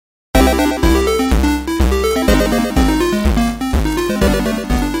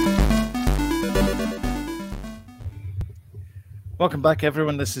Welcome back,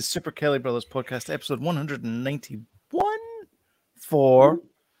 everyone. This is Super Kelly Brothers Podcast, episode 191 for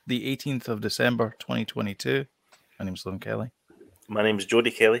the 18th of December, 2022. My name's Sloan Kelly. My name's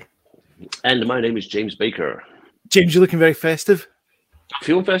Jody Kelly. And my name is James Baker. James, you're looking very festive.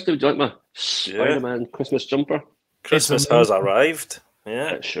 Feeling festive? Do you like my Spider-Man Christmas jumper? Christmas has arrived.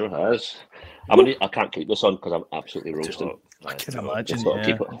 Yeah, It sure has. I can't keep this on because I'm absolutely roasting. I can imagine. Just gotta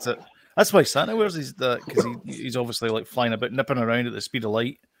Yeah. keep That's why Santa wears these, because he's obviously like flying about, nipping around at the speed of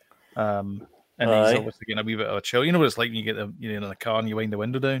light. And he's obviously getting a wee bit of a chill. You know what it's like when you get in the car and you wind the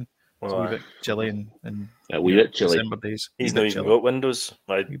window down? It's a wee bit chilly and a wee bit chilly. December days. He's not even got windows.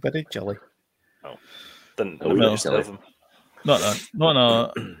 Right? A wee bit chilly. No, didn't wee bit chilly. him. Not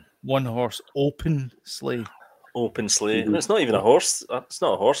a one-horse open sleigh. Open sleigh. And it's not even a horse. It's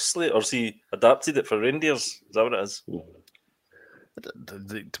not a horse sleigh. Or has he adapted it for reindeers? Is that what it is?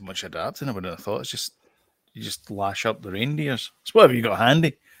 Too much adapting, I wouldn't have thought. It's just you just lash up the reindeers. It's whatever you got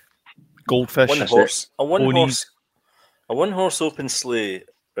handy. Goldfish. A one horse open sleigh,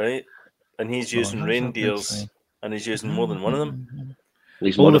 right? And he's using reindeers, and he's using more than one of them.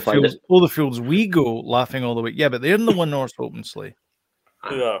 He's all modified it. the fields we go laughing all the way. Yeah, but they're in the one horse open sleigh.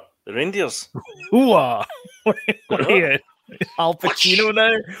 Who are the reindeers? Hooah! What are you, Al Pacino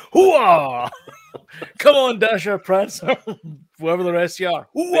now? Hooah! Come on, Dasher, Prancer, whoever the rest of you are.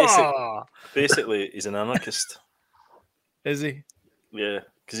 Hooah! Basically, he's an anarchist. Is he? Yeah,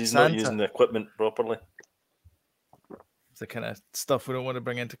 because he's Santa. not using the equipment properly. It's the kind of stuff we don't want to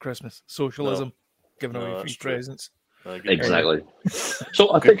bring into Christmas. Socialism, giving away free presents. Exactly.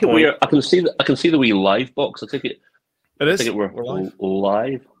 So I think I can see the wee live box. I think it. It is. I think we're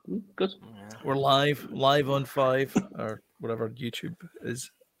live. Good. We're live on 5 or whatever YouTube is.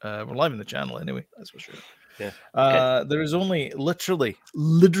 We're live in the channel anyway. That's for sure. Yeah. There is only literally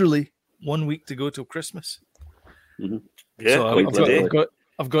 1 week to go till Christmas. Mm-hmm. Yeah. So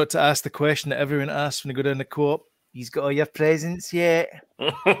I've got to ask the question that everyone asks when they go down the co-op. He's got all your presents yet?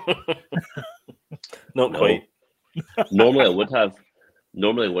 Not quite. Normally I would have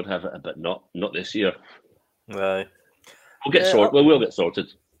it, but not this year. Right. We'll get sorted. We'll get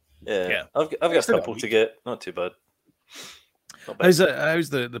sorted. Yeah. I've got a couple to get. Not too bad. How's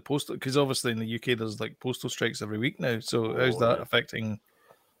the postal? Because obviously in the UK there's like postal strikes every week now. So how's that affecting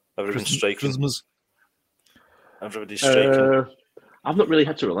everyone's striking? Christmas? Everybody's striking. I've not really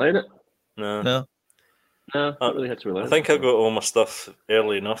had to rely on it. No. Not really had to rely on it. I think I got all my stuff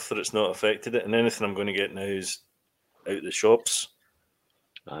early enough that it's not affected it, and anything I'm going to get now is out the shops.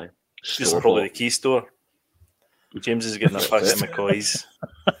 Aye. Just probably the key store. James is getting a packet of McCoys.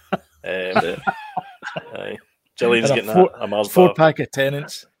 Aye. Gillian's getting a Mars 4-pack of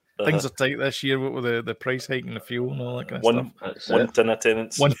Tenants. Things are tight this year with the price hike and the fuel and all that kind of stuff. One tin of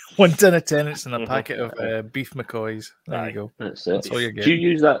Tenants. One tin of Tenants and a packet of beef McCoys. There you go. That's it. That's all you're Do getting. you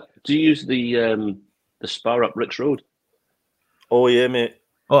use that? Do you use the Spar up Rick's Road? Oh yeah, mate.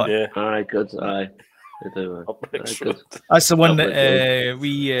 Oh yeah. Aye, good. Aye. Up Rick's Road. That's the one that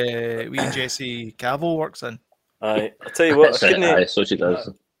we Jesse Cavill works in. Aye. I tell you what, so she does.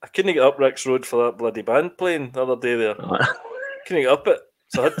 I couldn't get up Rick's Road for that bloody band playing the other day there. Couldn't get up it.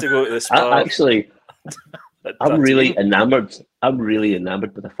 So I had to go to the Spa. Actually, I'm really enamoured. I'm really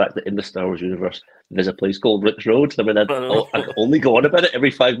enamoured by the fact that in the Star Wars universe, there's a place called Rick's Road. I mean, I can only go on about it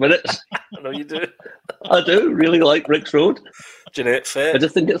every 5 minutes. I know you do. I do really like Rick's Road. Jeanette Fett. I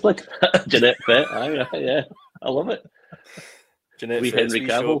just think it's like Jeanette Fett. Aye, yeah, I love it. Jeanette Fett. Henry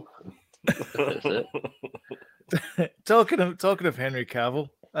Cavill. Talking of Henry Cavill,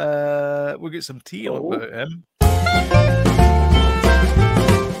 we'll get some tea about him.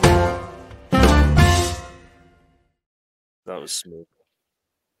 That was smooth.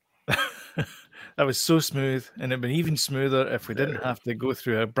 That was so smooth, and it'd been even smoother if we didn't have to go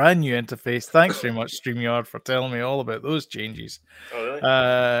through a brand new interface. Thanks very much, StreamYard, for telling me all about those changes. Oh,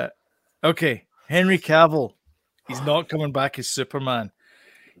 really? Okay, Henry Cavill. He's not coming back as Superman.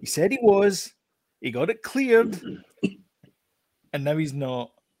 He said he was. He got it cleared, and now he's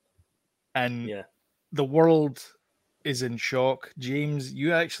not. And the world is in shock. James,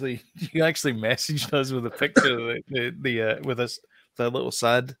 you actually messaged us with a picture of the little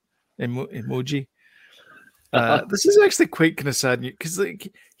sad emoji. This is actually quite kind of sad because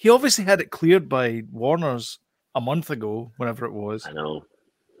he obviously had it cleared by Warner's a month ago, whenever it was. I know.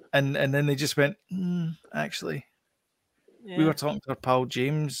 And then they just went, actually, we were talking to our pal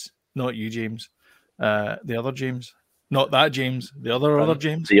James, not you, James, the other James, not that James, the other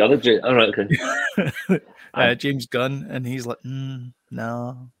James. The other James. All right, okay. James Gunn, and he's like,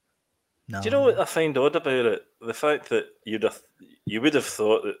 no. Do you know what I find odd about it? The fact that you would have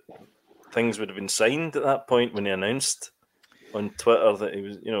thought that things would have been signed at that point when he announced. on Twitter that he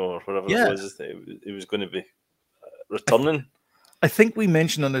was, or whatever it was, that he was going to be returning. I think we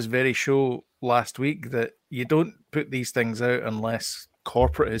mentioned on this very show last week that you don't put these things out unless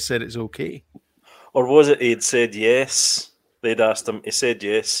corporate has said it's okay. Or was it he'd said yes? They'd asked him, he said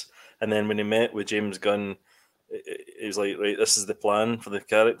yes, and then when he met with James Gunn, he was like, right, this is the plan for the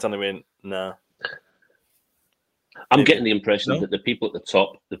character, and he went, nah. I'm getting the impression that the people at the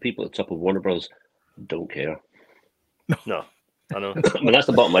top of Warner Bros. Don't care. No, I know. I mean, that's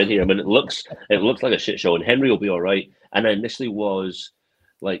the bottom line here. I mean, it looks like a shit show, and Henry will be all right. And I initially was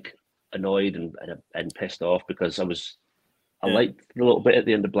like annoyed and pissed off because I liked the little bit at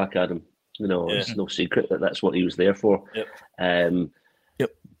the end of Black Adam. It's no secret that that's what he was there for. Yep.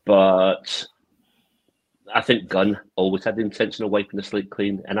 But I think Gunn always had the intention of wiping the slate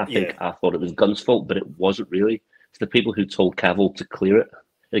clean, and I thought it was Gunn's fault, but it wasn't really. It's the people who told Cavill to clear it.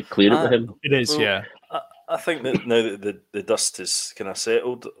 They cleared it with him. It is, yeah. I think that now that the dust is kind of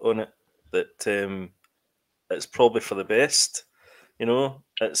settled on it, that it's probably for the best.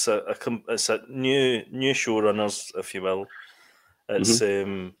 It's a new showrunners, if you will. It's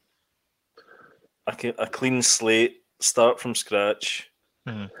a clean slate, start from scratch.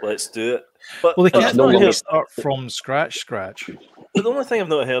 Let's do it. But they can't really start from scratch. But the only thing I've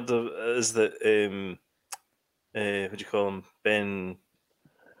not heard of is that what do you call him? Ben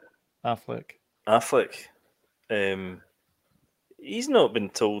Affleck. He's not been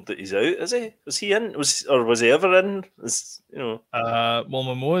told that he's out, is he? Was he in? Was he ever in? Well,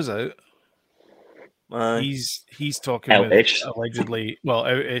 Momoa's out. He's talking out-ish. with allegedly,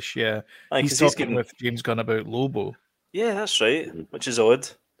 out-ish, yeah. He's talking with James Gunn about Lobo. Yeah, that's right. Which is odd,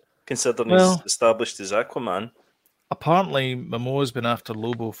 considering he's established as Aquaman. Apparently, Momoa's been after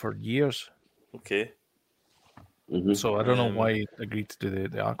Lobo for years. Okay. So I don't know why he agreed to do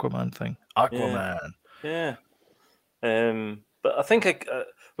the Aquaman thing. Aquaman. Yeah. But I think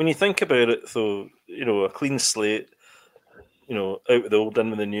when you think about it, though, a clean slate, out with the old, in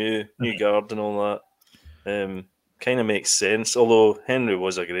with the new guard and all that, kind of makes sense. Although Henry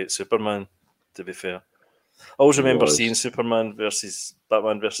was a great Superman, to be fair. I always remember seeing Batman versus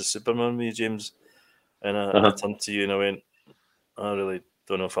Superman with you, James, and I turned to you and I went, I really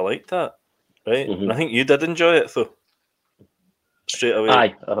don't know if I like that. Right, and I think you did enjoy it though. Straight away.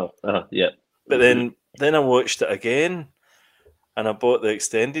 Aye, yeah. But then I watched it again, and I bought the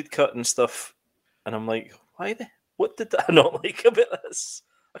extended cut and stuff, and I'm like, what did I not like about this?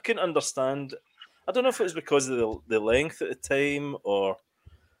 I couldn't understand. I don't know if it was because of the length at the time or.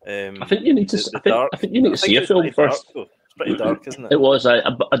 I think you need to. I think you need to see a film first. It's pretty dark, isn't it? It was. I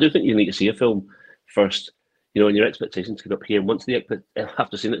do think you need to see a film first. And your expectations get up here. Once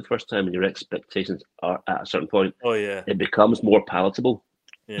after seeing it the first time, and your expectations are at a certain point, it becomes more palatable.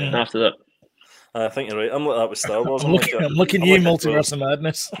 Yeah. After that, I think you're right. I'm like that with Star Wars. I'm looking at you, Multiverse of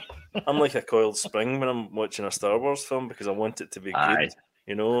Madness. I'm like a coiled spring when I'm watching a Star Wars film because I want it to be good,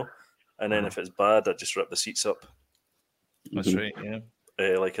 And then if it's bad, I just rip the seats up. That's right. Yeah.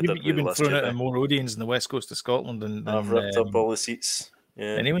 You've been thrown out of more Odeons in the west coast of Scotland than I've ripped up all the seats.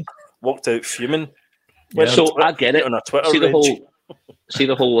 Yeah. Anyway, walked out fuming. Yeah. So I get it. On a Twitter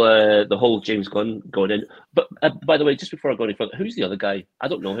the whole James Gunn going in. But by the way, just before I go any further, who's the other guy? I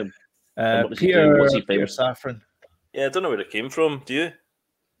don't know him. Peter Safran. Yeah, I don't know where it came from. Do you?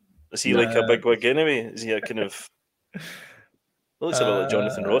 Is he like a big wig anyway? Is he a kind of? Looks a bit like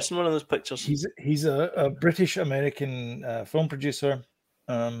Jonathan Ross in one of those pictures. He's a British American film producer.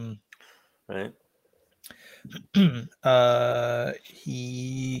 Right.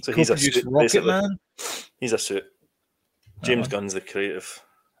 He he's a suit, Rocketman. He's a suit. James Gunn's the creative.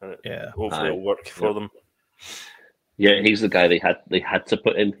 Hopefully it'll work for them. Yeah, he's the guy they had to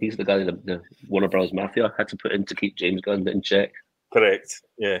put in. He's the guy the Warner Bros. Mafia had to put in to keep James Gunn in check. Correct.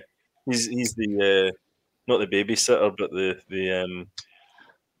 Yeah, he's the not the babysitter, but the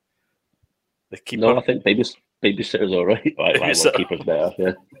keeper. No, I think babysitter's all right. Keeper's better.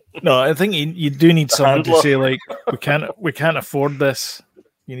 Yeah. No, I think you do need someone to say like we can't afford this.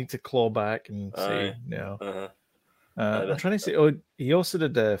 You need to claw back and say no. I'm trying to say. Oh, he also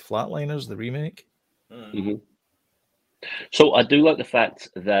did Flatliners, the remake. Mm-hmm. So I do like the fact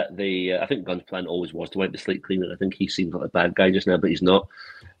that I think Gunn's plan always was to wipe the slate clean, and I think he seems like a bad guy just now, but he's not.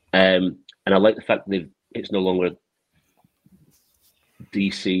 And I like the fact that it's no longer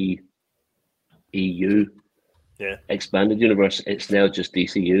DC EU expanded universe. It's now just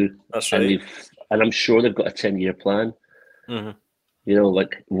DCU. That's right. And I'm sure they've got a 10-year plan. Mm-hmm.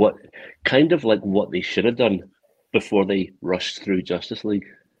 Like what they should have done before they rushed through Justice League.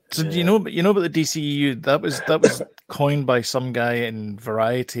 So do you know about the DCEU? That was coined by some guy in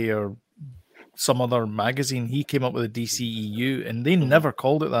Variety or some other magazine. He came up with a DCEU, and they never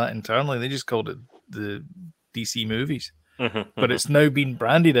called it that internally. They just called it the DC movies. But it's now been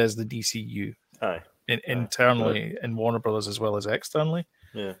branded as the DCU internally in Warner Brothers as well as externally.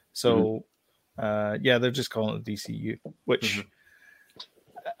 Yeah. So, they're just calling it DCU. Which,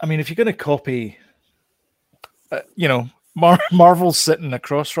 I mean, if you're going to copy, Marvel's sitting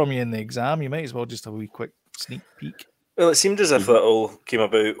across from you in the exam, you might as well just have a wee quick sneak peek. Well, it seemed as if that all came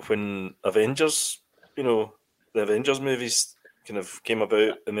about when Avengers, the Avengers movies kind of came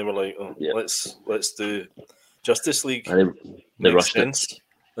about, and they were like, let's do Justice League. And they rushed sense. it.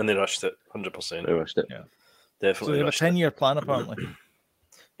 And they rushed it, 100%. They rushed it. Yeah. Definitely. So they have a 10-year plan, apparently.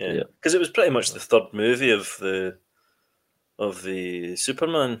 Yeah. Because it was pretty much the third movie of the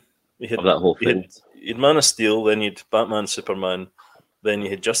Superman. You had, of that whole thing. You'd Man of Steel, then you'd Batman, Superman, then you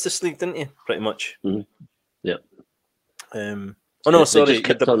had Justice League, didn't you? Pretty much. Mm-hmm. Yeah. Sorry.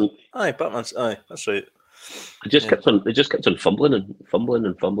 Aye, Batman's. Aye, that's right. They just kept on fumbling, and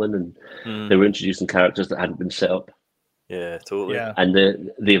they were introducing characters that hadn't been set up. Yeah, totally. Yeah. And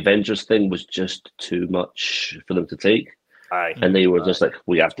the Avengers thing was just too much for them to take. Aye. And they were just like,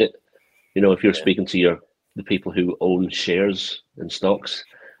 we have to. If you're speaking to the people who own shares and stocks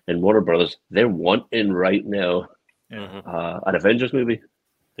in Warner Brothers, they're wanting right now an Avengers movie.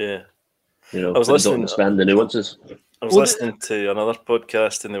 Yeah. I was listening. Don't understand the nuances. I was listening to another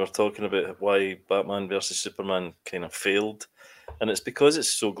podcast, and they were talking about why Batman versus Superman kind of failed, and it's because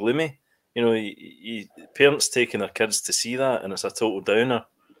it's so gloomy. Parents taking their kids to see that, and it's a total downer.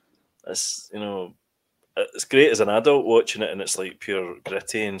 It's it's great as an adult watching it, and it's like pure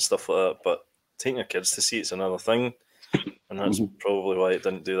gritty and stuff like that. But taking your kids to see it's another thing, and that's probably why it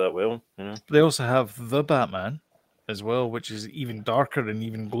didn't do that well. They also have The Batman as well, which is even darker and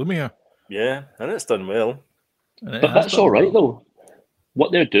even gloomier. Yeah, and it's done well. But that's all right, though.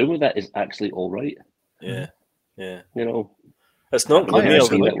 What they're doing with that is actually all right. Yeah, yeah. It's not gloomy as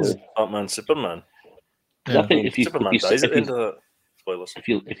Batman, Superman. Yeah. I think Superman dies at the end of that. Spoilers. If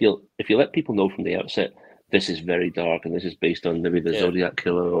you let people know from the outset, this is very dark and this is based on maybe the Zodiac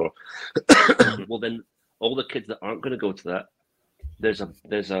Killer, or well, then all the kids that aren't going to go to that, there's a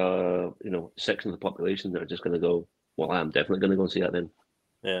section of the population that are just going to go, well, I'm definitely going to go and see that then.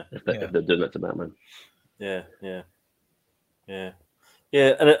 Yeah. If they're doing that to Batman. Yeah. And do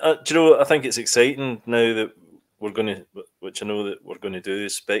you know what? I think it's exciting now that we're going to, which I know that we're going to do,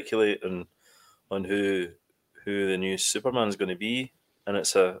 is speculate on who the new Superman is going to be, and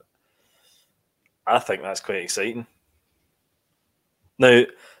I think that's quite exciting. Now,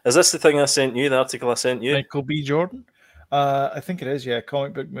 is this the thing I sent you? The article I sent you? Michael B. Jordan? I think it is. Yeah,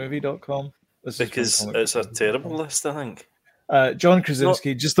 comicbookmovie.com. Because it's a terrible list, I think. John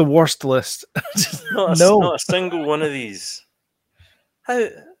Krasinski, just the worst list. Not a single one of these. How?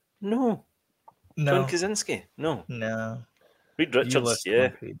 No. John Krasinski? No. Reed Richards, yeah.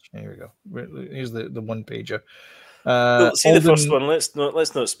 Page. Here we go. Here's the one pager. See the first one.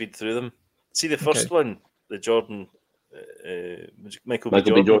 Let's not speed through them. See the first one, the Jordan, Michael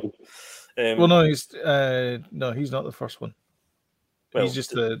B. Jordan. Well, no, he's not the first one. Well, he's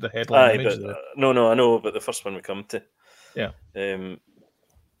just the headline image. No, I know, but the first one we come to. Yeah. That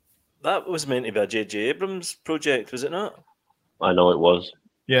was meant to be a J.J. Abrams project, was it not? I know it was.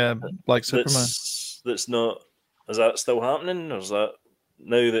 Yeah, like Superman. That's not. Is that still happening, or is that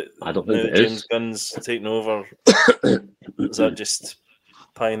now that I don't think James Gunn's taken over? Is that just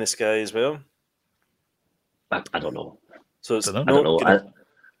pie in the sky as well? I don't know. So it's not going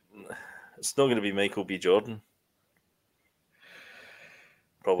to be Michael B. Jordan.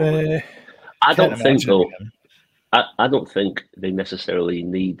 Probably. I don't think though. I don't think they necessarily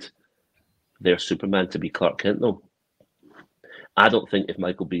need their Superman to be Clark Kent though. I don't think if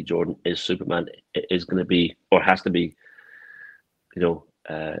Michael B. Jordan is Superman, it is going to be, or has to be,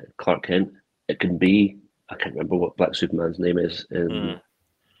 Clark Kent. It can be, I can't remember what Black Superman's name is in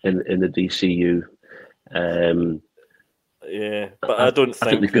the DCU. But I don't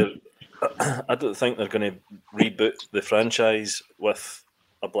think they're going to reboot the franchise with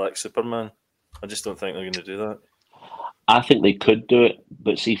a Black Superman. I just don't think they're going to do that. I think they could do it,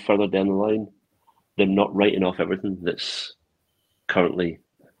 but see further down the line, they're not writing off everything that's currently.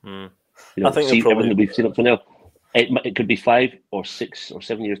 I think everything we've seen up to now. It could be 5 or 6 or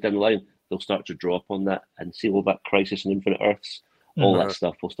 7 years down the line. They'll start to draw upon that and see all that Crisis and Infinite Earths, all that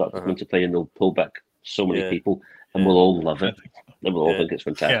stuff will start to come into play, and they'll pull back so many people, and we'll all love it. And we'll all think it's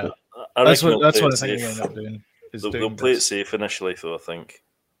fantastic. Yeah. That's what I think they end up doing. They'll play it safe initially, though. I think,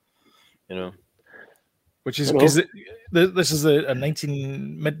 which is because this is a mid to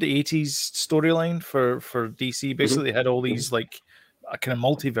 80s storyline for DC. Basically, they had all these like a kind of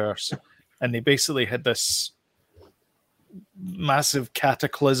multiverse and they basically had this massive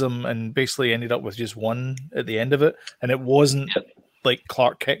cataclysm and basically ended up with just one at the end of it, and it wasn't like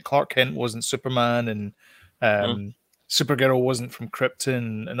Clark Kent wasn't Superman, and Supergirl wasn't from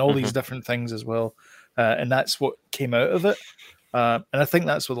Krypton, and all these different things as well, and that's what came out of it, and I think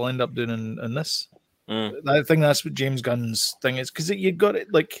that's what they'll end up doing in this. I think that's what James Gunn's thing is, because you got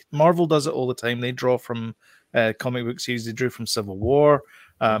it like Marvel does it all the time. They draw from comic book series. They drew from Civil War.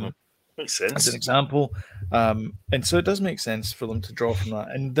 Makes sense. As an example. And so it does make sense for them to draw from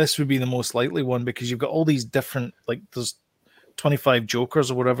that. And this would be the most likely one because you've got all these different, like there's 25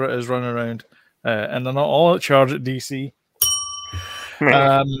 Jokers or whatever it is running around. And they're not all at charge at DC.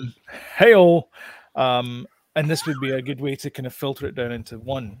 Hey-oh. And this would be a good way to kind of filter it down into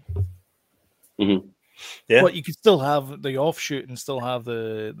one. Yeah. But you could still have the offshoot and still have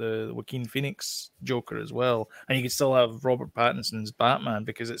the Joaquin Phoenix Joker as well. And you could still have Robert Pattinson's Batman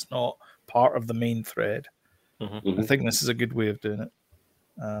because it's not part of the main thread. I think this is a good way of doing it.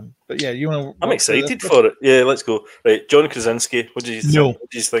 But yeah, you want to... I'm excited for it. Yeah, let's go. Right, John Krasinski, what did you think? No. What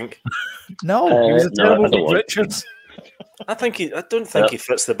did you think? No, he was a terrible Reed Richards. I don't think he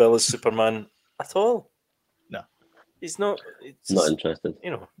fits the bill as Superman at all. No. He's not... Not interested.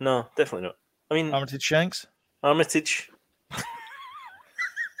 You know, no, definitely not. I mean, Armitage Shanks. Armitage.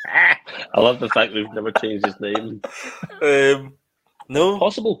 I love the fact we've never changed his name. No.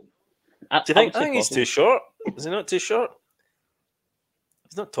 Possible. Do you think? I think he's too short. Is he not too short?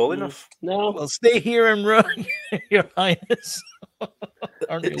 He's not tall enough. No. Well, stay here and run, Your Highness.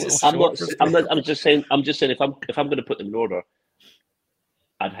 Aren't you a little short? I'm just saying. If I'm going to put them in order,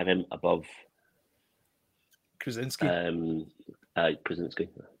 I'd have him above Krasinski. Krasinski.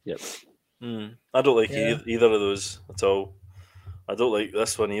 Yep. I don't like either of those at all. I don't like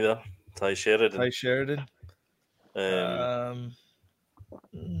this one either. Ty Sheridan.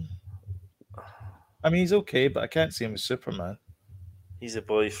 I mean, he's okay, but I can't see him as Superman. He's a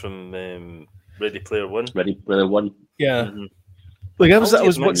boy from Ready Player One. Ready Player One. Yeah. Like I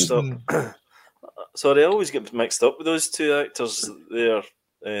was watching. Sorry, I always get mixed up with those two actors. They're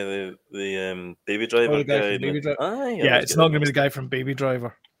the Baby Driver guy. Baby Driver. Yeah, it's not going to be the guy from Baby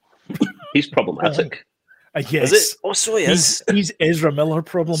Driver. He's problematic. Yes. Is it? Oh, so he is. He's Ezra Miller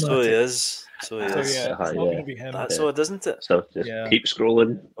problematic. So he is. So yeah, it's not going to be him. That's odd, isn't it? So just keep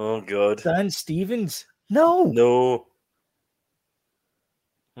scrolling. Oh God. Dan Stevens. No.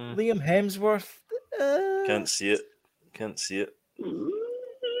 Liam Hemsworth. Can't see it. I can see it.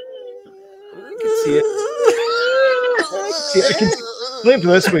 Let me put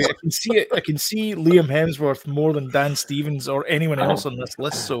it this way: I can see it. I can see Liam Hemsworth more than Dan Stevens or anyone else on this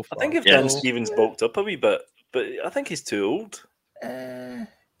list so far. I think if Dan Stevens bulked up a wee bit, but I think he's too old.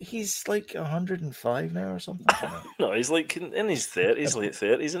 He's like 105 now or something. No, he's like in his 30s, late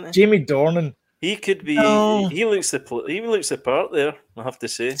 30s, isn't he? Jamie Dornan. He could be. No. He looks the part there. I have to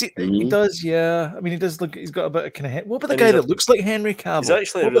say, he does. Yeah, I mean, he does look. He's got a bit of kind of. What about the guy that looks like Henry Cavill? He's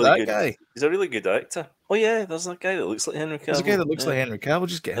actually a really good guy. He's a really good actor. Oh yeah, there's a guy that looks like Henry Cavill. There's a guy that looks like Henry Cavill.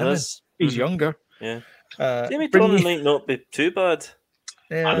 Just get him in. He's younger. Yeah. Jamie Dornan might not be too bad.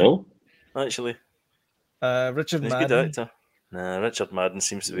 Yeah. I know. Actually. Richard Madden. He's a good actor. Nah, Richard Madden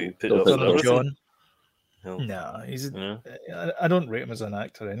seems to be put off everything. John. No, he's. I don't rate him as an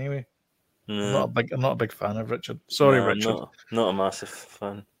actor anyway. No. I'm not a big fan of Richard. Sorry, Richard. Not a massive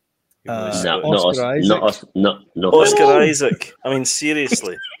fan. Oscar Isaac. I mean,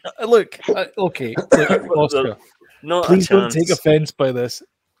 seriously. Look, okay, Oscar. Please don't take offense by this,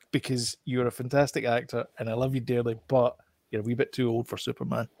 because you're a fantastic actor and I love you dearly, but you're a wee bit too old for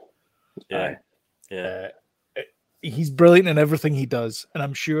Superman. Yeah. He's brilliant in everything he does, and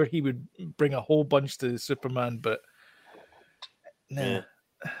I'm sure he would bring a whole bunch to Superman, but no. Yeah.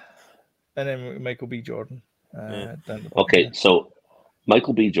 And then Michael B. Jordan. Okay, so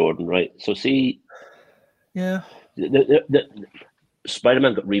Michael B. Jordan, right? So see, the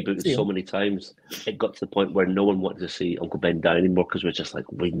Spider-Man got rebooted so many times, it got to the point where no one wanted to see Uncle Ben die anymore because we're just like,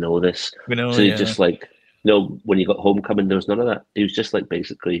 we know this. So you just like, when you got Homecoming, there was none of that. It was just like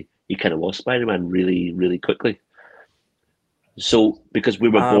basically he kind of lost Spider-Man really, really quickly. So because we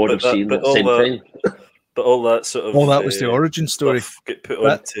were bored of seeing that same thing. But all that sort of that was the origin story. Get put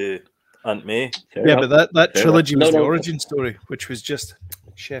onto Aunt May. Yeah, but that trilogy was the origin story, which was just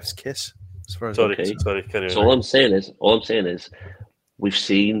chef's kiss. As far as sorry, carry on. So all I'm saying is, we've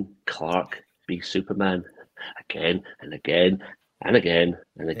seen Clark be Superman again and again and again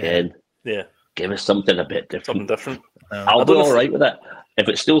and again. Yeah. Give us something a bit different. Something different. I'll be all right with that. If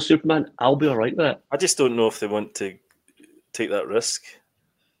it's still Superman, I'll be all right with that. I just don't know if they want to take that risk.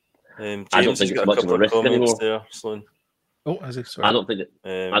 James, I don't think it's much of a risk anymore. There, Sloan. Oh, is he? Sorry. I don't think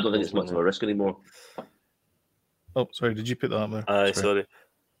it's much of a risk anymore. Oh, sorry. Did you put that up there? Aye, sorry.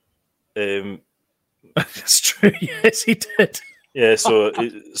 That's true. Yes, he did. Yeah, so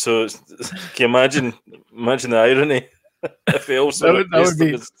can you imagine the irony if he also replaced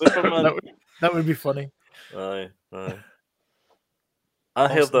him as Superman? That would be funny. Aye. I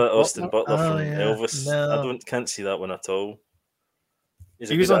heard that Austin Butler from Elvis. No. Can't see that one at all.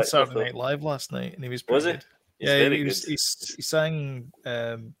 He was on Saturday Night Live last night, and he was pretty good. Yeah, he sang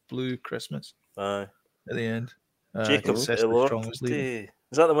 "Blue Christmas" at the end. Jacob Elordi.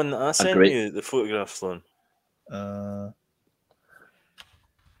 Is that the one that I sent you the photographs on?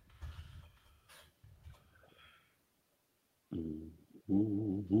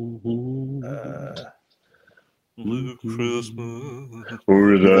 Blue Christmas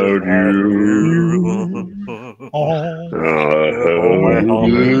without you.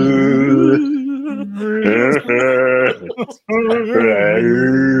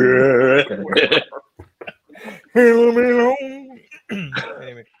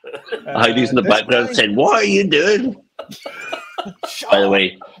 Anyway, Heidi's in the background saying, "What are you doing?" By the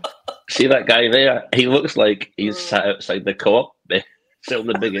way, see that guy there? He looks like he's sat outside the co-op selling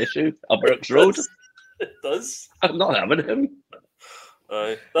the Big Issue up Brooks Road. It does. I'm not having him.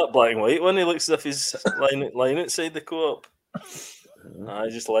 That black and white one, he looks as if he's lying outside the co-op.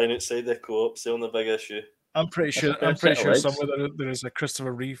 Just lying outside the co-op selling the Big Issue. I'm pretty sure somewhere there is a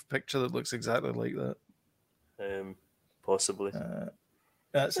Christopher Reeve picture that looks exactly like that. Possibly.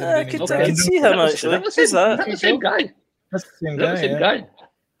 That's I could see him actually. That's the same guy. That's the same guy.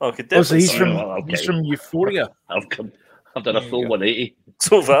 Oh, I could definitely so he's from Euphoria. I've done a full 180.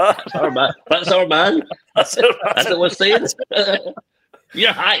 So far. That's our man. That's what we're saying.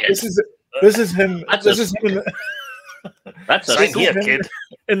 You're hired. This is him. That's a kid.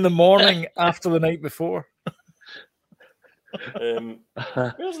 In the morning after the night before. Where's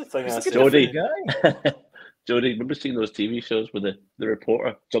the thing I said? Jody, remember seeing those TV shows where the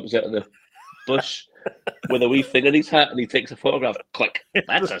reporter jumps out of the bush with a wee thing in his hat and he takes a photograph? Click.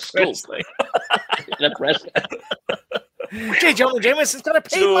 That's a scope. J. Jonah Jameson's got to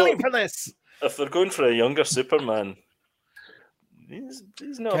pay money for this. If they're going for a younger Superman, he's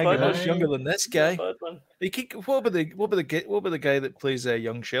not Can't bad. get much younger than this guy. What about the guy that plays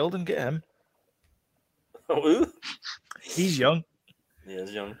young Sheldon? Get him. Oh, he's young. He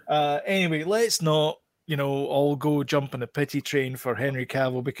is young. Anyway, let's not all go jump on a pity train for Henry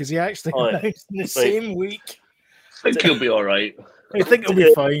Cavill because he actually announced in the same week. I think he'll be all right. I think he'll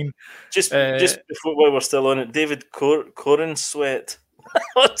be fine. Just before while we're still on it, David Corenswet.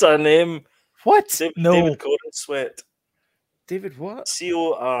 What's our name? What? David Corenswet. David what?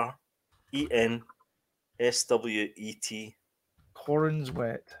 Corenswet.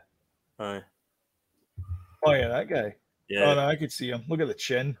 Corenswet. Aye. Oh yeah, that guy. Yeah. Oh no, I could see him. Look at the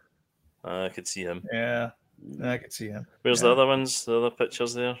chin. I could see him. Yeah, I could see him. Where's the other ones? The other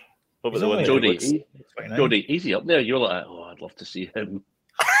pictures there? What about the one? Jody, easy up there. You're like, I'd love to see him.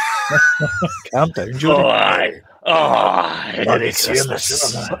 Calm down, Jody. Merry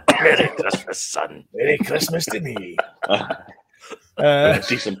Christmas. Merry Christmas, son. Merry Christmas to me.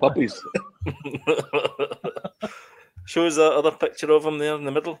 See some puppies. Shows that other picture of him there in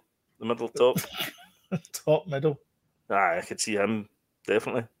the middle top. Top middle. I could see him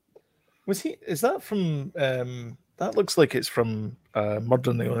definitely. Is that from? That looks like it's from Murder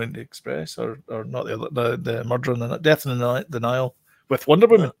on the Orient Express, or not the Murder on the Death in the Nile with Wonder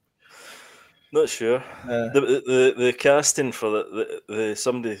Woman. Not sure. The casting for the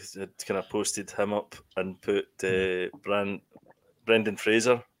somebody had kind of posted him up and put Brendan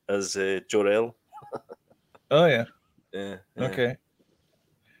Fraser as Jor-El. Oh yeah. Yeah. Okay.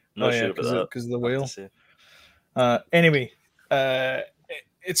 Not sure about that because of the whale. Anyway,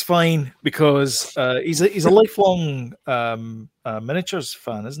 it's fine because he's a lifelong miniatures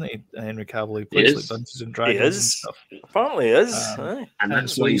fan, isn't he? Henry Cavill. He plays like Dungeons and Dragons. He is. And stuff. Apparently, he is. And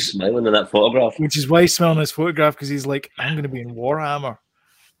that's why he's smiling in that photograph. Which is why he's smiling in his photograph because he's like, I'm going to be in Warhammer.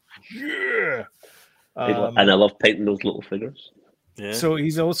 Yeah. And I love painting those little figures. Yeah. So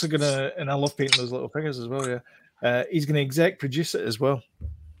he's also gonna, and I love painting those little figures as well. Yeah. He's going to exec produce it as well.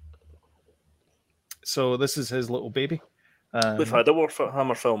 So this is his little baby. We've had a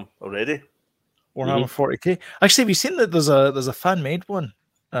Warhammer film already. Warhammer 40k. Actually, have you seen that there's a fan made one,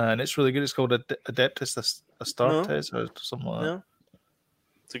 and it's really good. It's called Adeptus Astartes or something like that. No.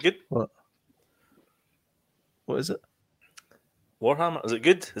 Is it good? What is it? Warhammer. Is it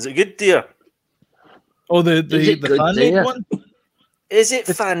good? Is it good, dear? Oh, the fan made one. Is it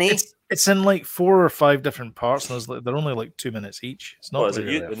funny? It's in like 4 or 5 different parts, and they're only like 2 minutes each. It's not. Is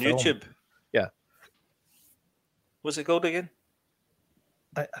it on YouTube? Yeah. What's it called again?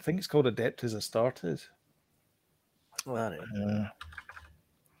 I think it's called Adeptus Astartes. Oh, all right.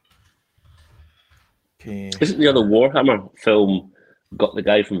 Okay. Isn't the other Warhammer film got the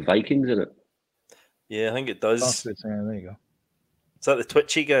guy from Vikings in it? Yeah, I think it does. Astartes, yeah, there you go. Is that the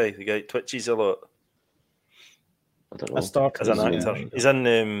twitchy guy? The guy that twitches a lot I don't know. Astartes. as an yeah, actor. there you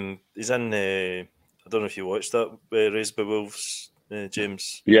go. He's in. I don't know if you watched that Raised by Wolves,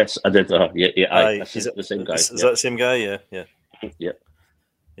 James. Yes, I did. Yeah, Aye, that's is it the same guy. Is yeah. that the same guy? Yeah. Yeah.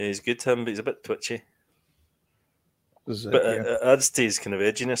 Yeah, he's good, him, but he's a bit twitchy. There's, But yeah. it adds to his kind of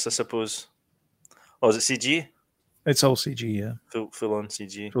edginess, I suppose. Oh, is it CG? It's all CG, yeah. Full on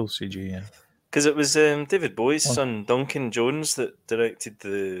CG. Full CG, yeah. Because it was David Bowie's Oh. son, Duncan Jones, that directed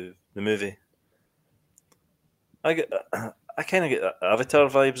the movie. I kind of get Avatar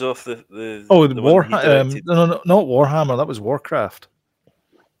vibes off the Oh, the the one he Warhammer. directed. No, not Warhammer. That was Warcraft.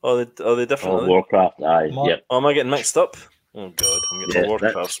 Are they different? Oh, are they? Warcraft. Aye, Mar- yep. Oh, am I getting mixed up? Oh God, I'm getting Yeah, my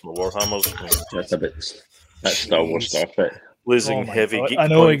Warcrafts, my Warhammers. That's a bit. That's Star Wars Jeez. stuff. Right? Losing Oh my heavy God, geek I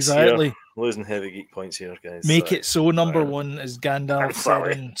know points exactly. here. Losing heavy geek points here, guys. Make it so number one as Gandalf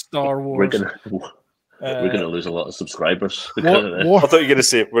said in Star We're Wars. gonna lose a lot of subscribers because of this. I thought you were going to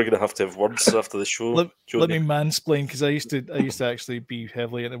say we're going to have words after the show. Let Jody. me mansplain because I used to actually be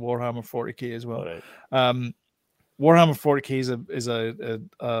heavily into Warhammer 40k as well. All right. Warhammer 40k is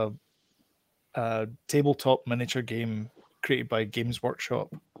a tabletop miniature game created by Games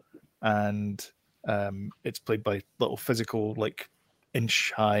Workshop, and it's played by little physical, like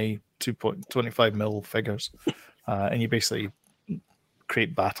inch high 2.25 mil figures, and you basically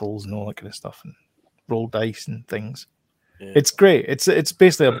create battles and all that kind of stuff and roll dice and things. Yeah. It's great. It's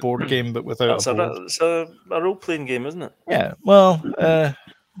basically a board game but without It's a board. it's a role playing game, isn't it? Yeah, well,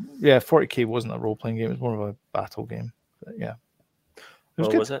 yeah, 40k wasn't a role playing game; it was more of a battle game. But yeah, it was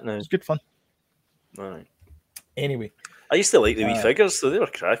good. Was it? No. It was good fun. All right. Anyway, I used to like the wee figures, so they were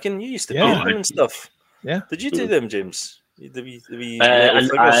cracking. You used to Yeah. paint them and stuff. Yeah. Did you do them, James? The wee And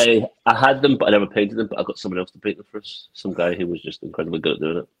little figures? I had them, but I never painted them. But I got someone else to paint them for us. Some guy who was just incredibly good at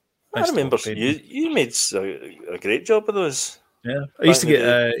doing it. I remember still you made a great job of those. yeah, I used to Back in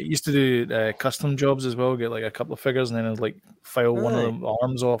get the used to do custom jobs as well. Get like a couple of figures, and then I'd like file one of the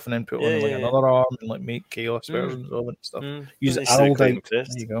arms off, and then put on Yeah, like yeah. another arm, and like make chaos versions of it and stuff. Use I used to be quite Araldite.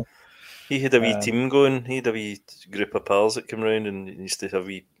 impressed. There you go. He had a wee team going. He had a wee group of pals that came round and used to have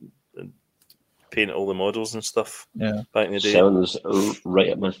paint all the models and stuff. Yeah, Back in the day. Sounds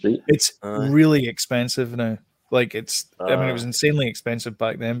right up my street. it's Aye. really expensive now. Like I mean, it was Ah. insanely expensive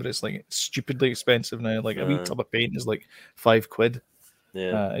back then, but it's like stupidly expensive now. Like a wee tub of paint is like £5.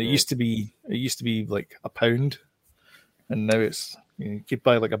 Yeah. It used to be like £1, and now it's you could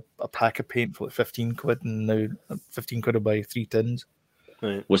buy like a pack of paint for like £15, and now £15 will buy 3 tins.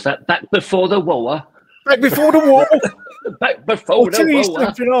 Right. Was that back before the war? Back before the war, Back before the $2 war.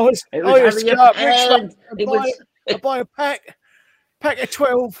 $3. It Oh, was you having a scrap rich pound. lad. It was I buy a pack of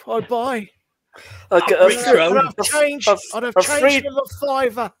 12. I'd buy. I'd get Rich a, round. I'd have change. I'd have a change free- from a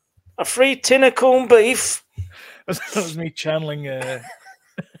 £5. a free tin of corned beef. That was me channeling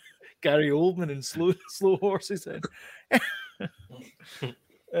Gary Oldman in Slow Horses. Then.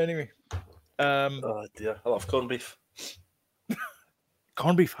 Anyway, Oh dear, I love corned beef.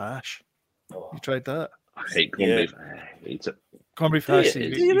 corned beef hash. Oh. You tried that? I hate corned Yeah. beef. I hate it. Corned beef Do you- hash. do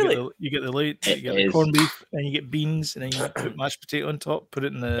you really? You get the late, you It get the is. corned beef, and you get beans, and then you put mashed potato on top. Put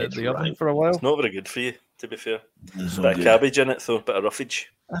it in the It's oven right. for a while. It's not very good for you, to be fair. So Bit of good. cabbage in it, though. Bit of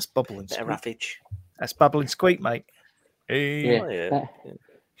roughage. That's bubbling Bit of squeak. roughage. That's bubbling squeak, mate. Hey. Yeah. Oh, yeah.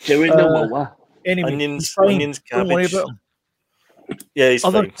 During the war. Anyway, Onions, he's fine. onions, Don't worry cabbage. about him. Yeah, he's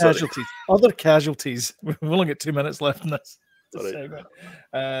Other fine. Sorry. casualties. Other casualties. We've only got 2 minutes left in this Sorry. segment.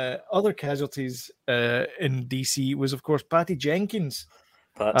 Other casualties in DC was, of course, Patty Jenkins,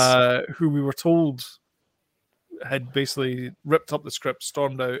 Pats. who we were told had basically ripped up the script,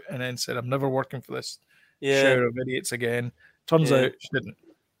 stormed out, and then said, "I'm never working for this yeah. shower of idiots again." Turns Yeah. out she didn't.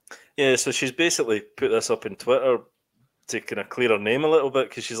 Yeah, so she's basically put this up on Twitter to kind of clear her name a little bit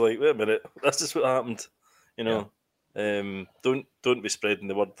because she's like, wait a minute, that's just what happened. You know, don't be spreading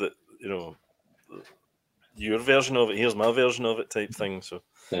the word that, you know, your version of it, here's my version of it type thing. So,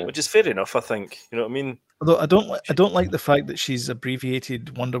 Yeah. which is fair enough, I think. You know what I mean? Although I don't like the fact that she's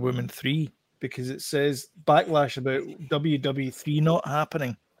abbreviated Wonder Woman 3 because it says backlash about WW3 not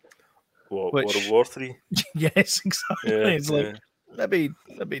happening. What, Which- World of War 3? Yes, exactly. Yeah, It's like maybe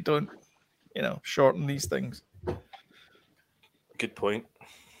don't shorten these things. Good point.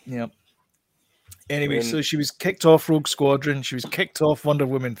 Yeah. Anyway, And- so she was kicked off Rogue Squadron. She was kicked off Wonder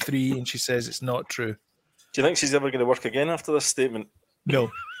Woman 3, and she says it's not true. Do you think she's ever going to work again after this statement?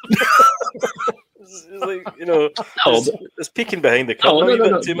 No. It's like, you know, No, it's peeking behind the curtain a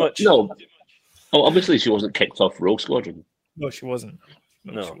bit too much. No. Oh, obviously she wasn't kicked off Rogue Squadron. No, she wasn't.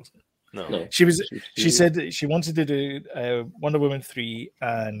 No. She wasn't. No. She was. She said that she wanted to do Wonder Woman 3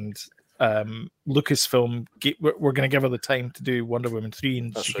 and Lucasfilm. We're going to give her the time to do Wonder Woman 3,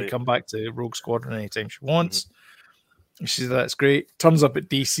 and she can come back to Rogue Squadron anytime she wants. Mm-hmm. She said that's great. Turns up at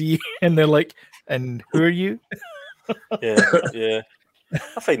DC, and they're like, "And who are you?" Yeah.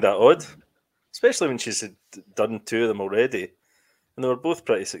 I find that odd, especially when she's done 2 of them already, and they were both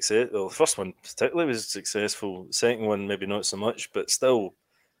pretty successful. Well, the first one particularly was successful. The second one maybe not so much, but still.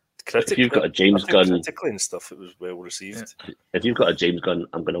 If you've got a James Gunn, critically and stuff, it was well received. Yeah. If you've got a James Gunn,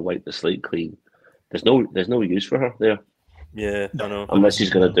 I'm going to wipe the slate clean. There's no use for her there. Yeah, I know. Unless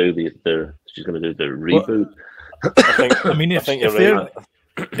she's going to do the reboot.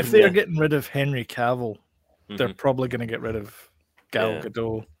 If they're getting rid of Henry Cavill, they're probably going to get rid of Gal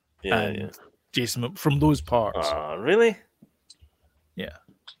Gadot and Jason from those parts. Really? Yeah.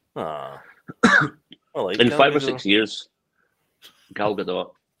 In 5 or 6 years, Gal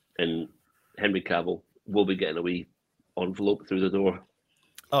Gadot and Henry Cavill will be getting a wee envelope through the door.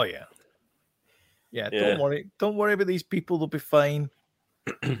 Oh yeah. Don't worry about these people. They'll be fine.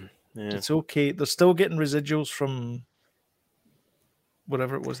 It's okay. They're still getting residuals from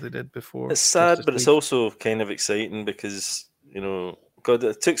whatever it was they did before. It's sad, but it's also kind of exciting because, you know, God,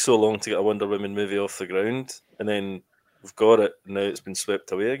 it took so long to get a Wonder Woman movie off the ground, and then we've got it. And now it's been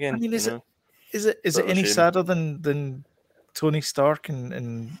swept away again. I mean, is it any sadder than Tony Stark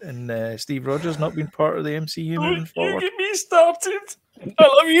and Steve Rogers not being part of the MCU moving forward? Don't get me started. I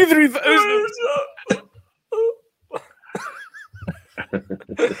love you 3000.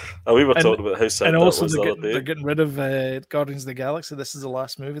 We were talking about how sad and that also was they're getting rid of Guardians of the Galaxy. This is the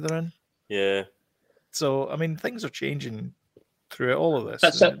last movie they're in. Yeah. So I mean, things are changing throughout all of this.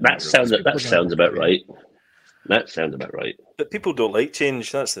 That sounds about right. That sounds about right. But people don't like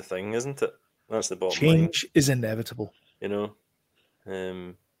change. That's the thing, isn't it? That's the bottom line. Change is inevitable. You know.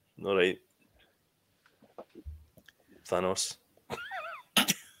 All right. Thanos.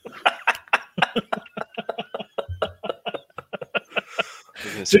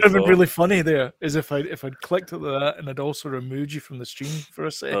 It would have been really funny there is if I'd clicked at that and I'd also removed you from the stream for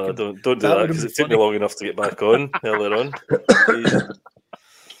a second. Don't do that because it took me long enough to get back on earlier on.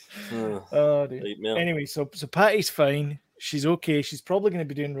 Dear. Anyway, so Patty's fine. She's okay. She's probably going to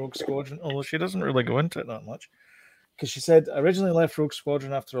be doing Rogue Squadron, although she doesn't really go into it that much. Because she said, I originally left Rogue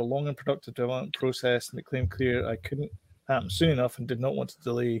Squadron after a long and productive development process, and it claimed clear I couldn't happen soon enough and did not want to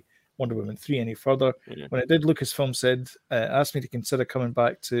delay Wonder Woman 3 any further. Yeah. When I did, Lucasfilm asked me to consider coming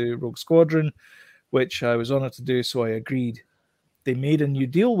back to Rogue Squadron, which I was honored to do, so I agreed. They made a new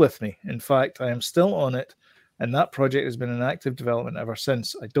deal with me. In fact, I am still on it, and that project has been in active development ever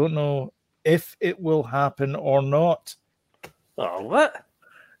since. I don't know if it will happen or not. Oh, what?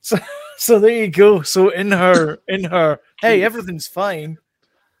 So there you go. So in her, hey, everything's fine.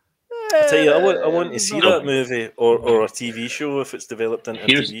 I tell you, I want to see that movie or a TV show if it's developed into a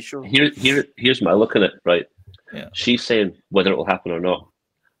TV show. Here's my look at it, right? Yeah. She's saying whether it will happen or not.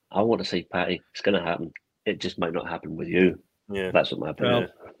 I want to say, Patty, it's going to happen. It just might not happen with you. Yeah, that's what my opinion.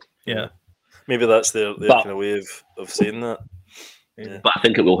 Yeah, maybe that's their kind of way of saying that. Yeah. But I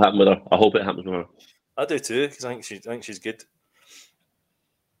think it will happen with her. I hope it happens with her. I do too, because I think she's good.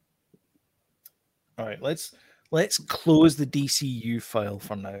 All right, let's close the DCU file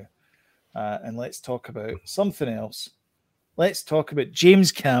for now, and let's talk about something else. Let's talk about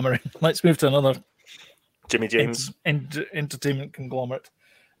James Cameron. Let's move to another Jimmy James entertainment conglomerate.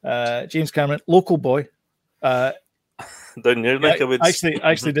 James Cameron, local boy. Down your neck of the woods.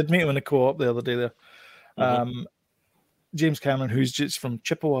 Actually did meet him in the co-op the other day there. James Cameron, who's just from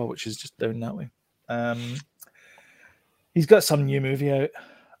Chippewa, which is just down that way. He's got some new movie out,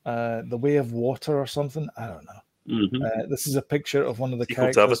 The Way of Water or something. I don't know. Mm-hmm. This is a picture of one of the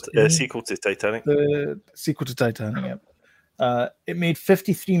characters. Sequel to Titanic. The sequel to Titanic, yeah. It made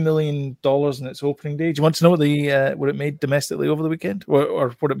 $53 million in its opening day. Do you want to know what it made domestically over the weekend?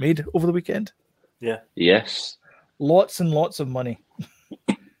 Or what it made over the weekend? Yeah. Yes. Lots and lots of money.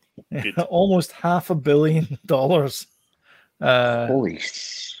 Almost $500 million.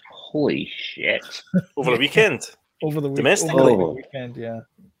 Holy shit. Over the weekend? Over the domestically? Over the weekend, yeah.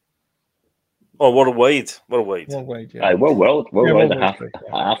 Oh, worldwide. Worldwide, yeah. Worldwide,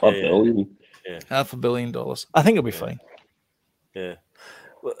 half a billion. Yeah. $500 million. I think it'll be fine. Yeah.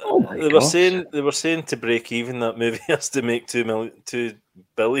 Oh they were saying to break even that movie has to make $2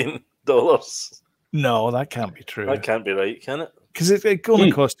 billion. No, that can't be true. That can't be right, can it? Because it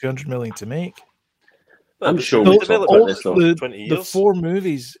only cost $200 million to make. I'm sure we talked about this though. 20 years. The 4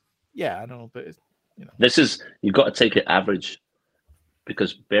 movies, yeah, I don't know, but you've got to take it average,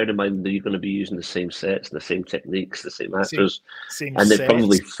 because bear in mind that you're going to be using the same sets, the same techniques, the same actors, Same and they've sets.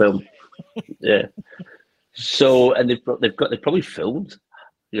 probably filmed. Yeah. So, and they've probably filmed,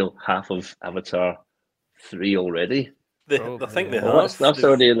 half of Avatar 3 already. I Probably, think they yeah. have. That's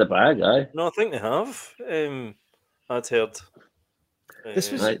already in the bag, aye. No, I think they have. I'd heard.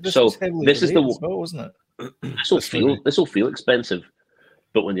 This was Right, this so was heavily this is delayed the- as well, wasn't it? This will feel expensive,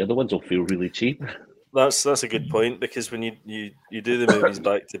 but when the other ones will feel really cheap. That's a good point, because when you do the movies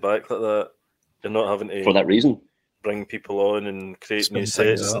back to back like that, you're not having to For that reason, bring people on and create Spin new things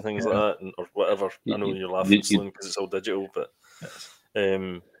sets and up, things yeah. like that, or whatever. I know you're laughing, Sloan, because it's all digital, but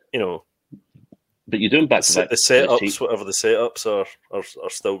but you're doing back to back. the setups, whatever the setups are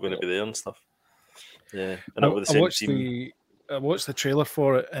still going to be there and stuff. Yeah, and with the I same watched team. I watched the trailer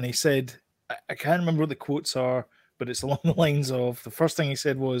for it, and he said, I can't remember what the quotes are, but it's along the lines of, the first thing he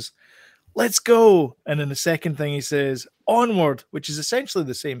said was, "Let's go," and then the second thing he says, "Onward," which is essentially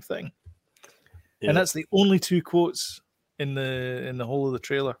the same thing. Yeah. And that's the only two quotes in the whole of the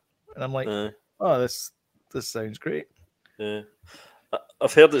trailer. And I'm like, oh, this sounds great. Yeah,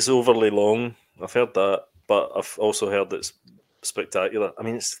 I've heard it's overly long. I've heard that, but I've also heard it's spectacular. I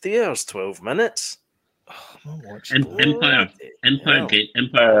mean, it's 3 hours 12 minutes. Oh, I'm not watching.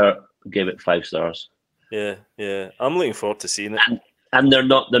 Empire gave it 5 stars, Yeah. I'm looking forward to seeing it. and they're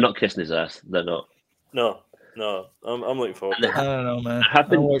not kissing his ass. They're not. No. I'm looking forward to I it. don't know, man. have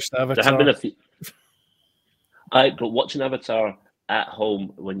been- I watched Avatar. There have been a few. But watching Avatar at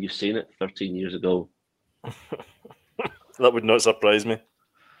home when you've seen it 13 years ago, That would not surprise me.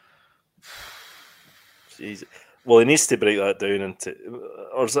 Jeez. Well, he needs to break that down into,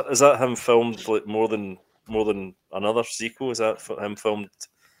 or is that him filmed like more than another sequel? Is that him filmed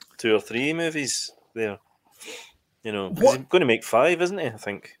 2 or 3 movies there? 'Cause he's going to make 5, isn't he? I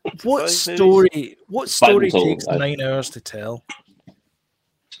think. What 5 story? movies? What story in total, takes right? 9 hours to tell?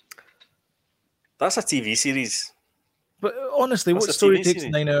 That's a TV series. But honestly, That's what a story TV takes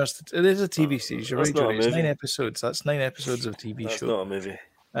series. 9 hours? It is a TV series. You're That's right, not a Joey. It's 9 movie. episodes. That's 9 episodes of TV That's show. not a movie.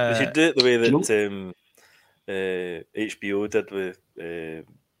 They should do it the way that HBO did with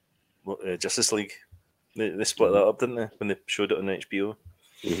Justice League. They split that up, didn't they? When they showed it on HBO.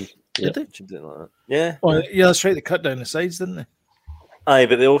 Did they? Should do it like that. Yeah. Oh, yeah, that's right. They cut down the sides, didn't they? Aye,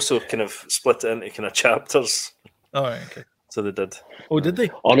 but they also kind of split it into kind of chapters. Oh, right, okay. So they did. Oh, did they?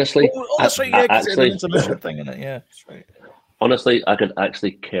 honestly, Oh, that's right. Yeah, because actually, it's a mission thing in it. Yeah, that's right. honestly, I could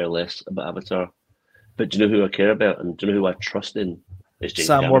actually care less about Avatar. But do you know who I care about, and do you know who I trust in? Is James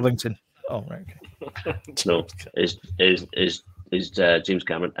Sam Cameron. Worthington. Oh, right. Okay. No, is James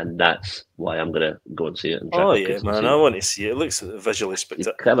Cameron, and that's why I'm gonna go and see it. And Oh yeah, man! I want to see it. It looks visually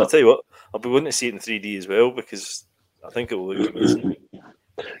spectacular. clever. I'll tell you what, I'll be wanting to see it in 3D as well, because I think it will look amazing.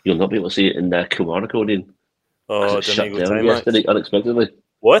 You'll not be able to see it in Kilmarnock, Odeon. Oh, It shut didn't go down time yesterday unexpectedly.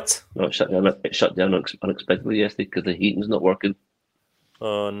 What? No, it shut down unexpectedly yesterday because the heating's not working.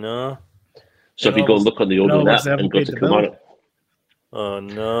 Oh no! So if you go and look on the Odeon app they haven't and go paid to the bill. Kilmarnock, Oh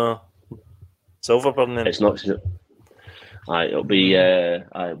no! Silverburn then. it's not. It'll be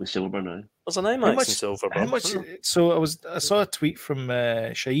Silverburn now. There's an IMAX in Silverburn. How much? So I saw a tweet from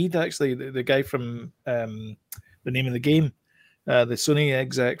Shahid, actually, the guy from the Name of the Game, the Sony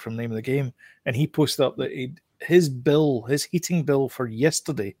exec from Name of the Game, and he posted up that his heating bill for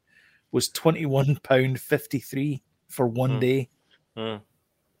yesterday was £21.53 for one day.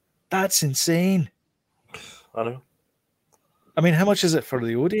 That's insane. I know. I mean, how much is it for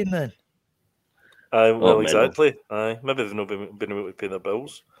the Odeon then? Well, man. exactly. Aye, maybe they've not been able to pay their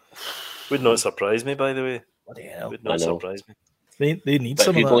bills. Would not surprise me, by the way. Bloody hell. Would I not know. surprise me. They need But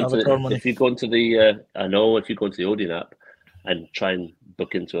some if of you, that go into Avatar the, money. if you go into the, I know if you go into the Odeon app and try and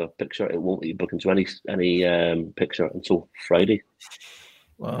book into a picture, it won't let you book into any picture until Friday.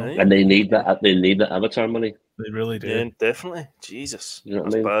 Wow. Right. And they need that. They need that Avatar money. They really do. Yeah, definitely. Jesus, You know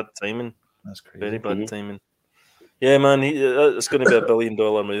what that's I mean? bad timing. That's crazy. Very bad Mhm. timing. Yeah, man, it's going to be $1 billion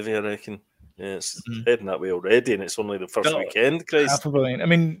movie, I reckon. Yeah, it's heading that way already, and it's only the first No, weekend. Christ, $500 million. I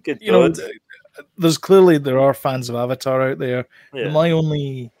mean, Good you know, God. there are fans of Avatar out there. yeah.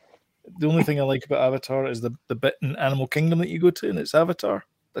 The only thing I like about Avatar is the bit in Animal Kingdom that you go to, and it's Avatar.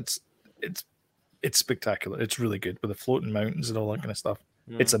 It's spectacular. It's really good with the floating mountains and all that kind of stuff.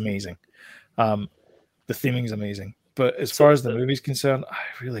 It's amazing. The theming is amazing. But as far as the movie's concerned,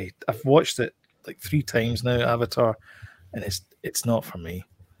 I've watched it like 3 times now, Avatar, and it's not for me.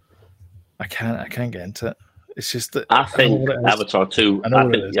 I can't get into it. It's just that I think know what it is. Avatar 2. I know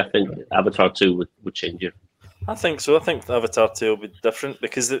what it is. I think Avatar 2 would change you. I think so. I think the Avatar 2 will be different,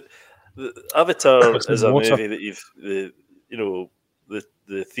 because the Avatar It's is a water. movie that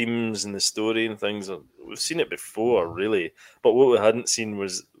the themes and the story and things. We've seen it before, really, but what we hadn't seen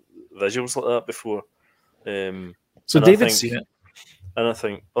was visuals like that before. So David's seen it, and I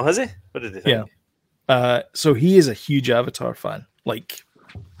think, oh, has he? What did he think? Yeah. So he is a huge Avatar fan, like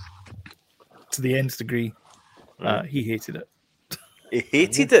to the nth degree. He hated it. He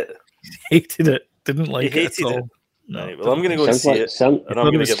hated it. Hated it. Didn't like it at all. It. No. Right, well, I'm going to go and see it, and I'm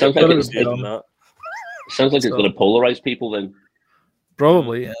going to give sounds it like a it's review on that. Sounds like it's going to polarize people then.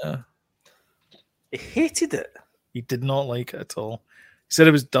 Probably, yeah. He hated it. He did not like it at all. He said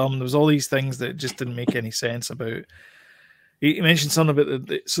it was dumb. There was all these things that just didn't make any sense about. He mentioned something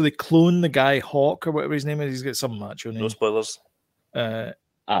about so they clone the guy Hawk or whatever his name is. He's got some macho name. No spoilers.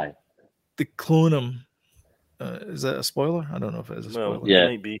 Aye. They clone him. Is that a spoiler? I don't know if it is a spoiler. Well, yeah, it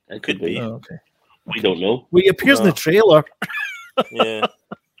might be. It could be. Oh, okay. We don't know. Well, he appears in the trailer. Yeah.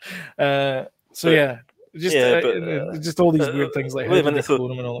 Just all these weird things like how did they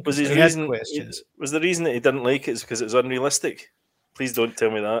clone him and all that. Was his reason? Was the reason that he didn't like it is because it was unrealistic? Please don't tell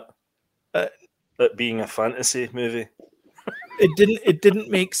me that. That being a fantasy movie. It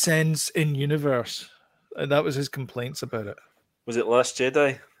didn't make sense in universe. That was his complaints about it. Was it Last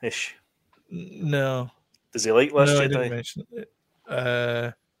Jedi ish? No. Does he like Last Jedi? I didn't mention it.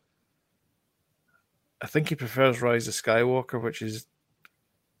 I think he prefers Rise of Skywalker, which is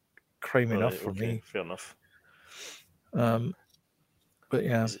crime enough for me. Fair enough. But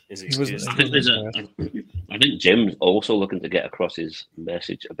yeah, he wasn't. I think Jim's also looking to get across his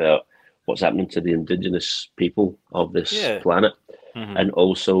message about what's happening to the indigenous people of this planet, and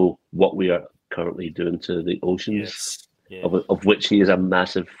also what we are currently doing to the oceans, of which he is a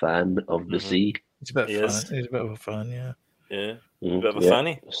massive fan of the sea. He's a bit of a fan. He's a bit of a fan, yeah. Yeah, a bit of a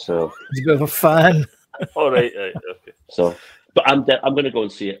fanny. So he's a bit of a fan. All right, okay. So, but I'm going to go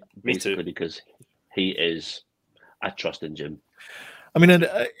and see it. Me too, because he is. I trust in Jim. I mean,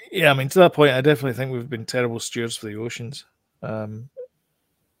 to that point, I definitely think we've been terrible stewards for the oceans. I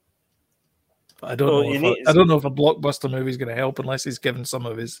don't know if a blockbuster movie is going to help unless he's given some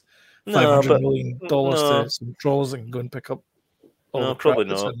of his $500 million to some trolls that can go and pick up all the crap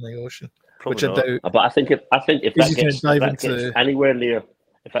that's in the ocean. Which I doubt. But I think if that gets anywhere near,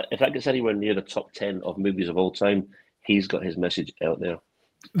 if that gets anywhere near the top 10 of movies of all time, he's got his message out there.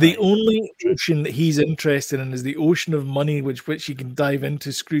 The only ocean that he's interested in is the ocean of money, which he can dive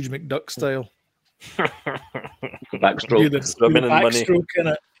into Scrooge McDuck style. Backstroke, swimming in money. In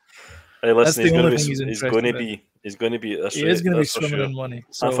it. Hey, listen, he's going to be. He's going to be at this rate. He is going to be swimming in money.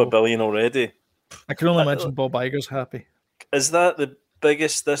 So $500 million already. I can only imagine Bob Iger's happy. Is that the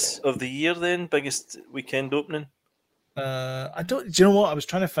biggest of the year then? Biggest weekend opening? I don't. Do you know what? I was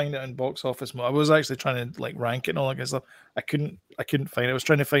trying to find it in box office. I was actually trying to rank it and all that kind of stuff. I couldn't find it. I was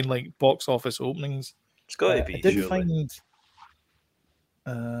trying to find box office openings. It's got to be. I didn't find.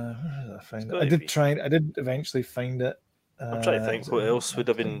 Where did I find it? I did try. I did eventually find it. I'm trying to think what else would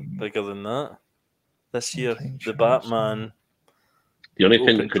have been bigger than that this year. The Batman. The only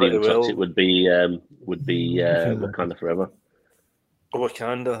thing that could even touch it would be Wakanda Forever.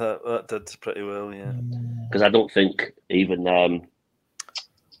 Wakanda, that did pretty well, yeah. Because I don't think even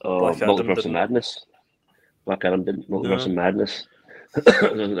Multiverse of Madness, Black Adam didn't. Multiverse of Madness, I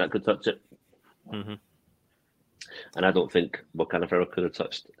don't think that could touch it. Mm-hmm. And I don't think Wakanda Forever could have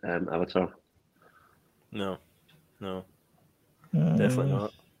touched Avatar. No, definitely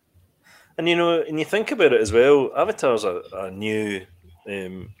not. And and you think about it as well, Avatar's a new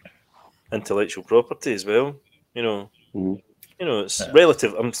intellectual property as well. It's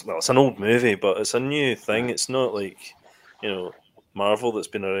relative. It's an old movie, but it's a new thing. It's not like, Marvel that's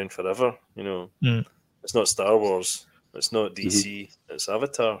been around forever. It's not Star Wars. It's not DC. It's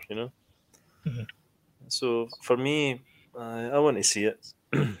Avatar. So for me, I want to see it.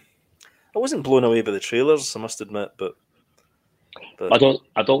 I wasn't blown away by the trailers, I must admit, but I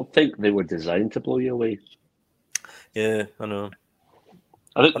don't think they were designed to blow you away. Yeah, I know.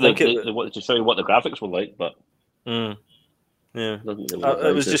 I think they wanted to show you what the graphics were like, but. Yeah,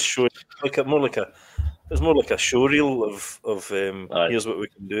 it was just showing it was more like a showreel of here's what we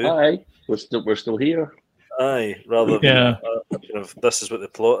can do. Aye, we're still here. Aye, rather than this is what the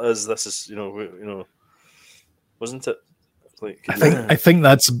plot is. This is wasn't it? I think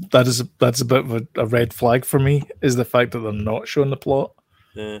that is a bit of a red flag for me, is the fact that they're not showing the plot.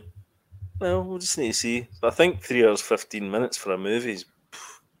 Yeah. Well, we'll just need to see. But I think 3 hours 15 minutes for a movie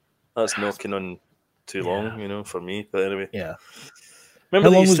that's knocking on too long, for me. But anyway, yeah. Remember,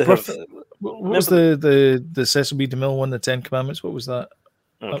 how long was what was the Cecil B. DeMille one, the 10 Commandments? What was that?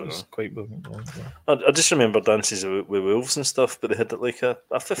 That was quite long. I just remember Dances with Wolves and stuff, but they had like a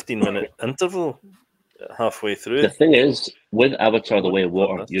 15-minute interval halfway through. The thing is, with Avatar: The Way of What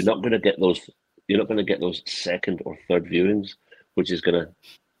Water, this? you're not going to get those. You're not going to get those second or third viewings, which is going to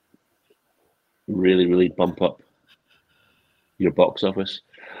really, really bump up your box office.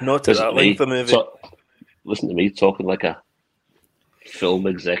 Not at that length of movie. Listen to me talking like a film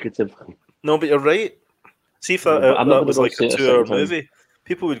executive. No, but you're right. See if that, I'm not that was gonna like go a see it a 2 hour second time. movie,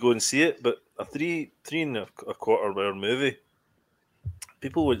 people would go and see it. But a three and a quarter hour movie,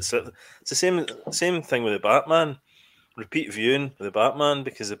 people would sit. It's the same thing with the Batman. Repeat viewing with the Batman,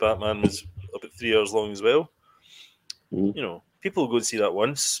 because the Batman was about 3 hours long as well. Mhm. You know, people will go and see that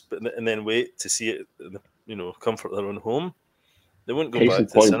once, and then wait to see it. You know, comfort their own home. They wouldn't go Case back in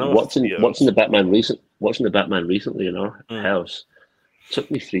to the point, cinema. watching the hours. Watching the Batman recently in our Mm. house took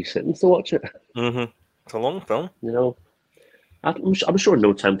me 3 sittings to watch it. Mm-hmm. It's a long film. You know, I'm sure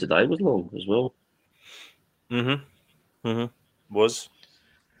No Time to Die was long as well. Mm-hmm. Mm-hmm. Was.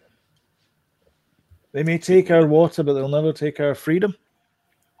 They may take our water, but they'll never take our freedom.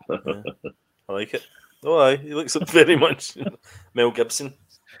 Yeah. I like it. Oh, aye. He looks very much Mel Gibson.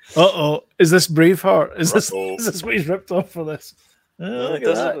 Is this Braveheart? Is Uh-oh. this what he's ripped off for this? Look it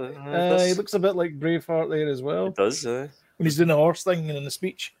at does. that. He looks a bit like Braveheart there as well. It does. When he's doing the horse thing and in the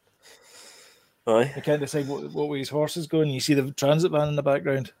speech. Aye. He can't decide what way his horse is going. You see the transit van in the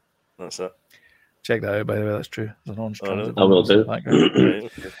background. That's it. Check that out, by the way. That's true. There's an orange transit I will van in the do.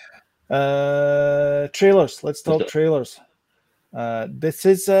 background. Right, okay. Trailers. Let's talk trailers. This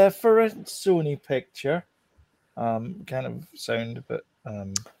is for a Sony picture. Kind of sound, but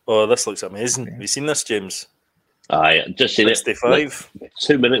Oh, this looks amazing. Have you seen this, James? I just seen 65. it like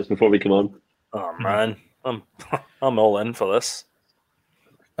 2 minutes before we come on. Oh man, I'm all in for this.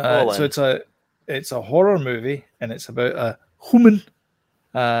 So it's a horror movie, and it's about a human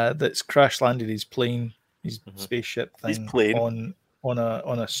that's crash landed his plane, his spaceship thing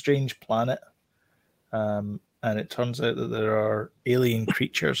on a strange planet, and it turns out that there are alien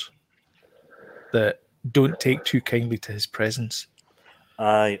creatures that don't take too kindly to his presence.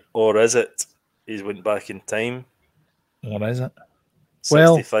 Aye, or is it? He's went back in time. What is it?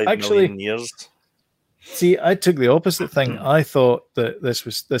 65 actually, million years. See, I took the opposite thing. I thought that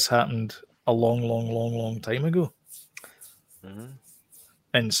this happened a long time ago. Mm-hmm.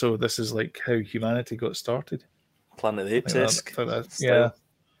 And so this is like how humanity got started. Planet of the Apes-esque. Yeah.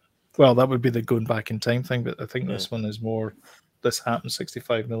 Well, that would be the going back in time thing, but I think this one is more, this happened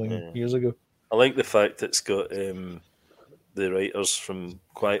 65 million years ago. I like the fact it's got the writers from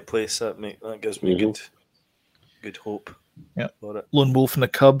Quiet Place. That gives me good hope. Yeah. For it. Lone Wolf and the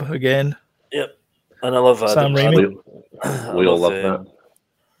Cub again. Yep. And I love Adam. Sam Raimi. We all love that.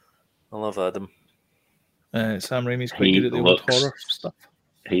 I love Adam. Sam Raimi's quite good at the old horror stuff.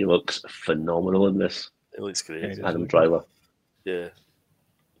 He looks phenomenal in this. He looks great. Yeah, Adam Driver. Yeah.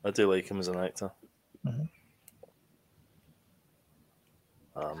 I do like him as an actor. Mm-hmm.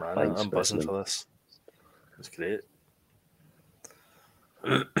 Oh man, I'm buzzing for this. It's great.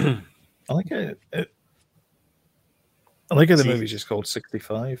 I like it. I like how the movie's just called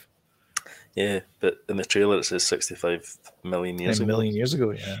 65. Yeah, but in the trailer it says 65 million years ago. Years ago,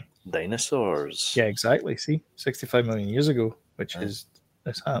 yeah. Dinosaurs. Yeah, exactly. See, 65 million years ago, which is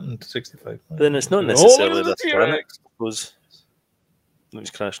this happened 65 million. Then it's not necessarily this planet, I suppose. It was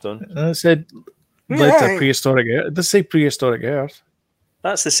crashed on. And it said led to prehistoric Earth. It does say prehistoric Earth.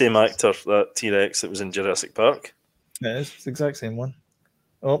 That's the same actor, that T-Rex that was in Jurassic Park. Yeah, it's the exact same one.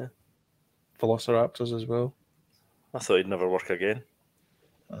 Oh, Velociraptors as well. I thought he'd never work again.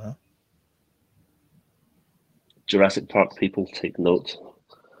 Jurassic Park people take note.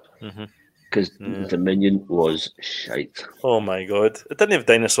 Because Dominion was shite. Oh my god. It didn't have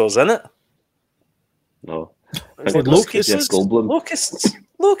dinosaurs in it. No. Locusts. Jeff Goldblum.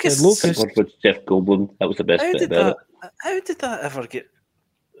 Locusts. With Jeff Goldblum. That was the best bit about it. How did that ever get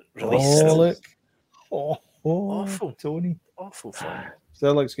released? Oh, look. Oh, awful. Tony. Awful fun. So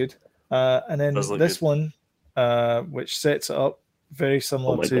that looks good. And then this good. one, which sets it up very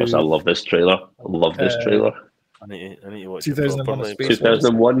similar Oh my to... gosh, I love this trailer. I love this trailer. I need to watch 2001: it. A Space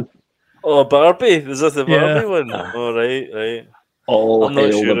 2001. Oh, Barbie. Is that the Barbie one? Yeah. Oh, right. All I'm not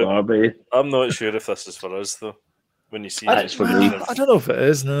hail sure the Barbie. I'm not sure if this is for us, though. When you see It's for me. I don't know if it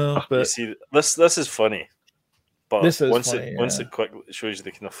is, no. You But see, this is funny. But This is once funny, once it quick shows you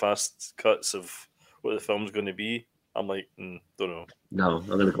the kind of fast cuts of what the film's going to be, I'm like, don't know. No, I'm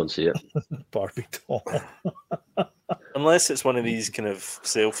going to go and see it. Barbie doll. Unless it's one of these kind of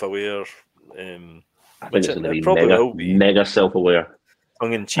self-aware, I think which it's going to it be probably will be mega self-aware.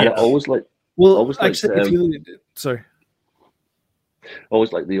 tongue-in-cheek. And I always like, Well, always like, actually, if you... Sorry.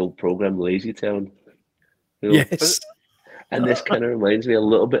 always like the old program Lazy Town. You know, Yes. And this kind of reminds me a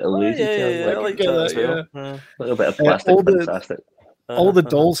little bit of Oh, Lazy yeah, Town, yeah, like I like get that as that, well. a little bit of plastic all the- fantastic. All the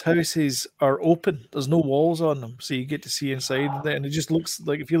dolls' houses are open. There's no walls on them, so you get to see inside there, and it just looks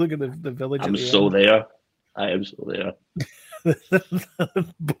like if you look at the village. I'm at the so end, there. I am so there.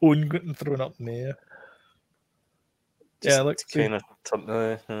 bone getting thrown up in the air. Just Yeah, look, kind of kind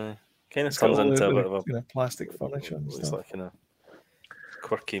of it's got turns all into a the, bit of a plastic furniture and looks stuff. like kind of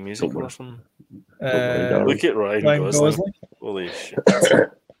quirky musical worry. or something. Don't worry, darling. Look at Ryan Ryan Gosling. Gosling. Holy shit.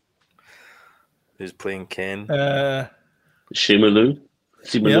 Who's playing Ken? Shimalu.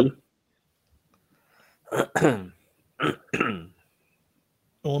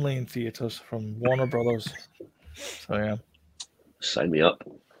 Only in theaters from Warner Brothers. So yeah. Sign me up.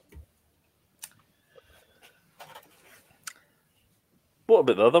 What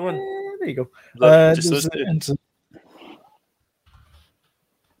about the other one? There you go. Is that just there's those two? into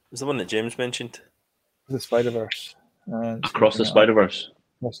Is the one that James mentioned? the Spider-Verse. Across the Spider-Verse.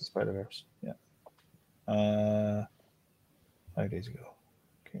 Across the Spider-Verse. Yeah. 5 days ago.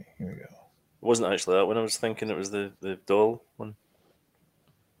 Okay, here we go. It wasn't actually that one I was thinking. It was the doll one.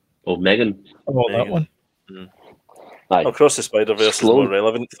 Oh, Megan. Oh, that Megan. one. Aye. Across the Spider-Verse is Sloan. more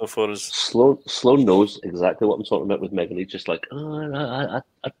relevant though for us. Sloan knows exactly what I'm talking about with Megan. He's just like, I don't know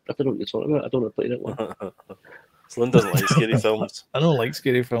what you're talking about. I don't know play that one. Sloan doesn't like scary films. I don't like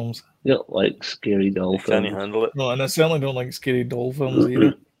scary films. You don't like scary doll Can you films. handle it? No, and I certainly don't like scary doll films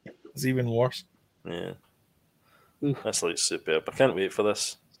either. It's even worse. Yeah. That's like superb. I can't wait for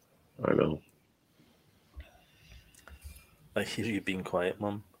this. I know. I hear you being quiet,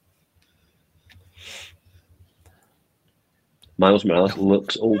 Mum. Miles Morales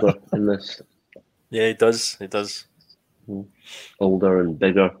looks older in this. Yeah, he does. He does. Older and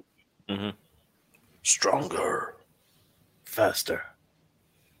bigger. Stronger, Faster.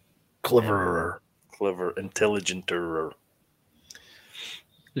 Cleverer. clever, intelligenter.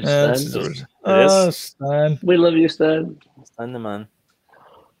 Stan. Stan. We love you, Stan. And the man.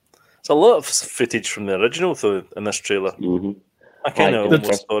 It's a lot of footage from the original, though, in this trailer. Mm-hmm. I kind of Aye,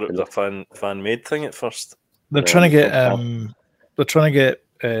 almost thought it was a fan made thing at first. They're trying to get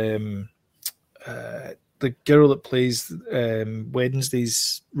the girl that plays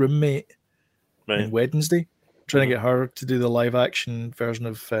Wednesday's roommate Right. in Wednesday, trying to get her to do the live action version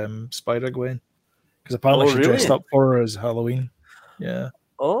of Spider-Gwen, because apparently she dressed really? up for her as Halloween. Yeah,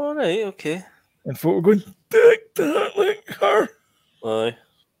 Oh, right, okay. and folk were going, "Take that, like her." Aye.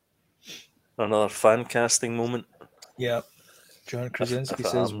 Another fan casting moment. Yeah, John Krasinski if it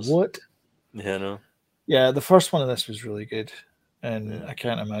says, happens. "What?" Yeah, no. Yeah, the first one of this was really good, and Yeah. I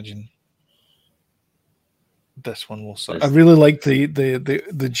can't imagine this one will suck. This- I really like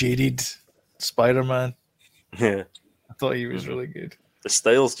the jaded Spider-Man. Yeah. I thought he was really good. The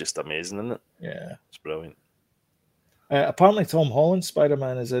style's just amazing, isn't it? Yeah. It's brilliant. Apparently, Tom Holland's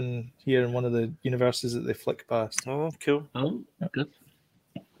Spider-Man is in here in one of the universes that they flick past. Oh, cool. Oh, good.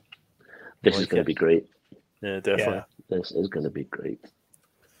 This is Like going to it. be great. Yeah, definitely. Yeah. This is going to be great.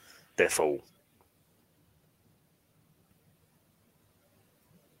 Defo.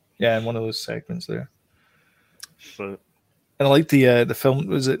 Yeah, in one of those segments there. Right. And I like the film.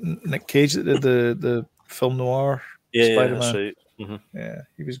 Was it Nick Cage that did the film noir Yeah, Spider-Man? that's right. Yeah,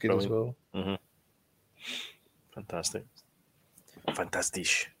 he was good as well. Fantastic.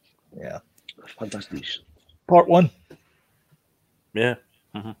 Fantastisch. Yeah. Fantastic. Part 1. Yeah.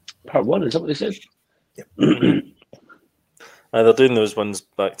 Part 1, is that what they said? They're doing those ones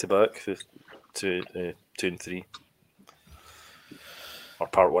back to back, the two and three, or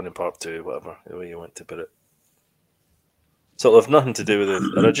part 1 and part 2, whatever the way you want to put it. So it'll have nothing to do with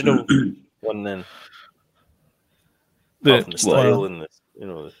the original one then. Apart from the style and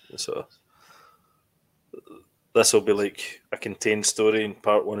the sort of. This will be like a contained story in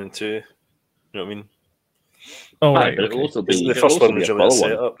part 1 and 2. You know what I mean? Oh, Aye, right. but it'll Okay. also be The first one was a really a follow-on.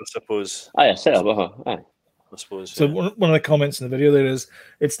 setup, I suppose. Aye, a setup. Aye. I suppose. So Yeah. one of the comments in the video there is,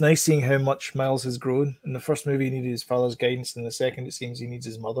 it's nice seeing how much Miles has grown. In the first movie, he needed his father's guidance. In the second, it seems he needs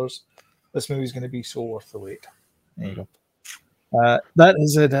his mother's. This movie's going to be so worth the wait. There you go. That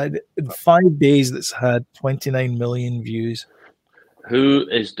is in 5 days. That's had 29 million views. Who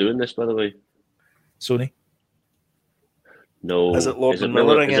is doing this, by the way? Sony. No. Is it Lord and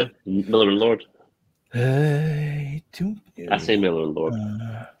Miller again? Is it Miller and Lord? I don't know. I say Miller and Lord.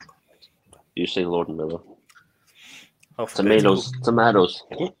 You say Lord and Miller. Tomatoes.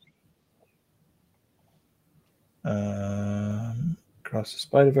 Across the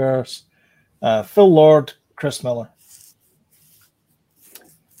Spider-Verse. Phil Lord, Chris Miller.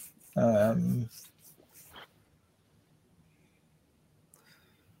 Why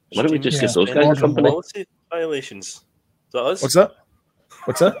don't we just Yeah. give those guys a company? Policy violations. that us? What's that?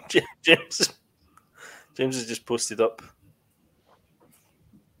 What's that? James has just posted up.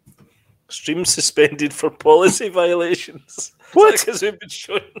 Stream suspended for policy violations. What? Because we've been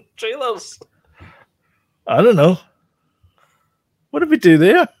showing trailers. I don't know. What did we do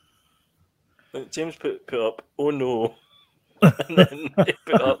there? James put up, oh no. And then he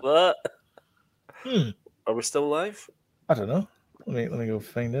put up that. Are we still live? I don't know. Let me go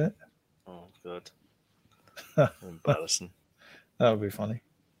find it. Oh, God. Embarrassing. That would be funny.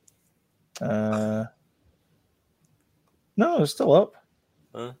 No, it's still up.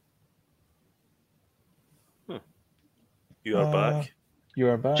 You are back. You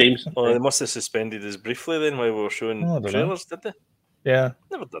are back. James. Oh, they must have suspended us briefly then while we were showing trailers, did they? Yeah.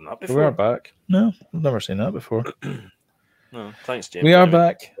 Never done that We before. are back. No, I've never seen that before. No, thanks, James. We are Anyway,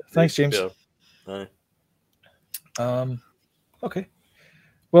 back. Thanks, James. Aye. Okay.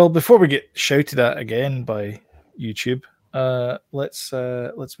 Well, before we get shouted at again by YouTube, let's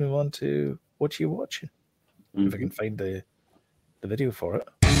move on to what you watching. If I can find the video for it.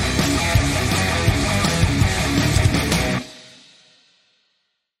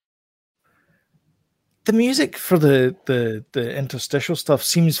 The music for the interstitial stuff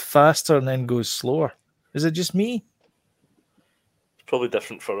seems faster and then goes slower. Is it just me? It's probably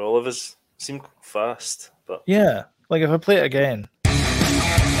different for all of us. Seemed fast, but Yeah. Like if I play it again.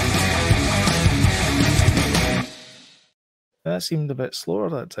 That seemed a bit slower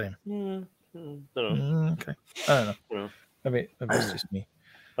that time. don't know. Okay. I don't know. Yeah. Maybe it's just me.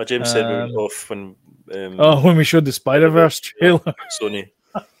 James said we went off when when we showed the Spider-Verse trailer. Sony.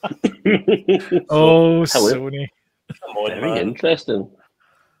 Oh, Sony. Come on, Very man. interesting.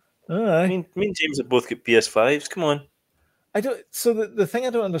 Aye. Me and James have both got PS5s. Come on. I don't. So the thing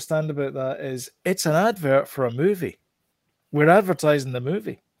I don't understand about that is it's an advert for a movie. We're advertising the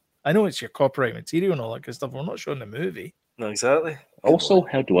movie. I know it's your copyright material and all that good stuff. We're not showing the movie. No, exactly. Also,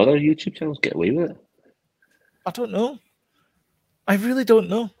 how do other YouTube channels get away with it? I don't know. I really don't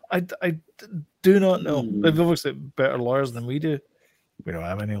know. I do not know. They've obviously better lawyers than we do. We don't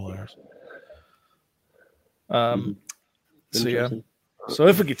have any lawyers. So yeah. Interesting. So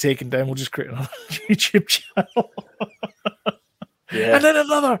if we get taken down, we'll just create another YouTube channel. Yeah, And then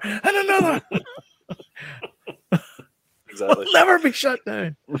another. And another. exactly. We'll never be shut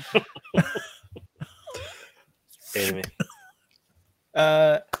down. Anyway,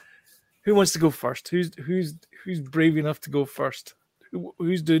 Who wants to go first? Who's brave enough to go first?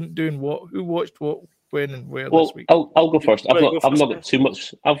 Who's doing what? Who watched what, when, and where Well, this week? I'll go first. I've Right, not go I've first, not then. got too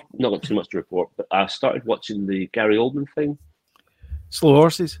much. I've not got too much to report. But I started watching the Gary Oldman thing, Slow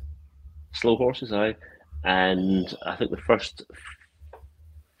Horses. Slow Horses, and I think the first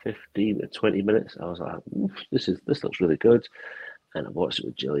 15 to 20 minutes, I was like, "Oof, this looks really good," and I watched it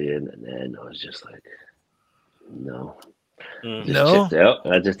with Gillian, and then I was just like, no, just No? checked out.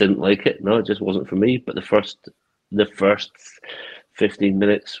 I just didn't like it. No, it just wasn't for me. But the first 15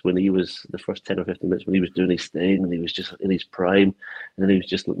 minutes when he was the first 10 or 15 minutes when he was doing his thing and he was just in his prime, and then he was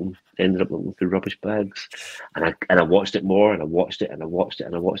just ended up looking through rubbish bags, and I watched it more, and I watched it, and I watched it,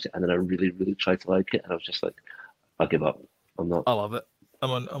 and I watched it, and then I really, really tried to like it, and I was just like, I'll give up. I'm not. I love it.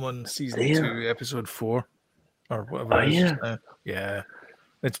 I'm on season Yeah. 2, episode 4, or whatever. Oh, it is yeah. just now. Yeah,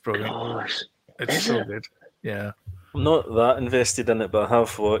 it's brilliant. Gosh. It's so good. Yeah. I'm not that invested in it, but I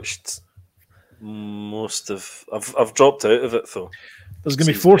have watched most of. I've dropped out of it though. There's going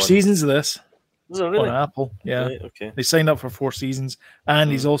to be Season 4 1. seasons of this Is it on really? Apple. Yeah. Right, okay. They signed up for 4 seasons, and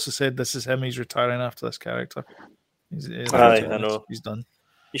he's also said this is him. He's retiring after this character. He's Aye, I know. He's done.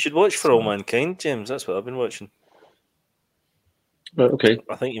 You should watch For All Mankind, James. That's what I've been watching. Right, okay.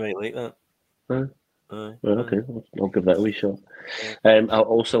 I think you might like that. Aye. Aye. Right, okay. I'll give that a wee shot. I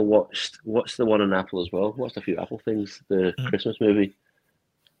also watched the one on Apple as well. Watched a few Apple things. The Christmas movie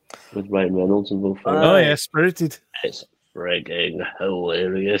with Ryan Reynolds and Will Ferrell. Oh yeah, Spirited. It's frigging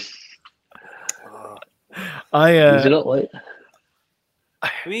hilarious. Is it not like?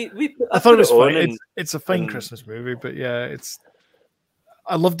 We I thought it was on fine. and- It's a fine and- Christmas movie, but yeah,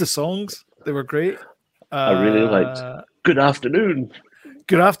 I loved the songs. They were great. I really liked Good Afternoon.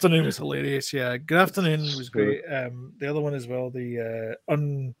 Good Afternoon was hilarious. Yeah, Good Afternoon was great. The other one as well, the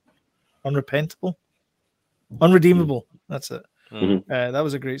Unrepentable, Unredeemable. That's it. That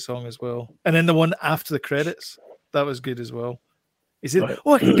was a great song as well. And then the one after the credits, that was good as well. He said,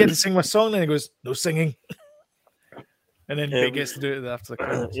 "Oh, I can get to sing my song." Then he goes, "No singing." And then he gets to do it after the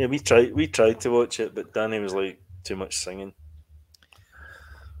credits. Yeah, we tried to watch it, but Danny was like too much singing.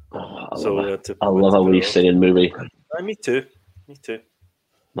 Oh, I So love we it. had to- I we love had a to wee put it off. singing movie. Me too.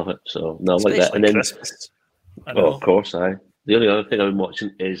 Love it. So no, I like that. Especially And then, Christmas. I oh, know. of course, the only other thing I've been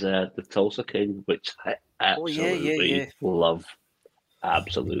watching is the Tulsa King, which absolutely love.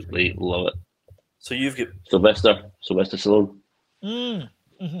 Absolutely love it. So you've got Sylvester Stallone.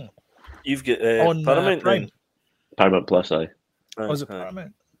 You've got On Paramount Prime. then? Paramount Plus, aye. Was it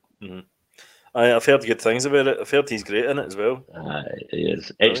Paramount? I've heard good things about it. I've heard he's great in it as well. It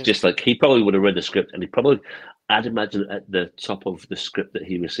is. It's just like he probably would have read the script, and I'd imagine at the top of the script that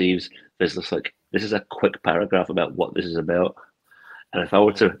he receives, there's this this is a quick paragraph about what this is about. And if I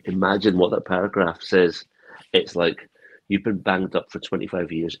were to imagine what that paragraph says, it's like, you've been banged up for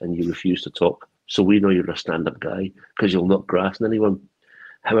 25 years and you refuse to talk. So we know you're a stand-up guy because you'll not grass anyone.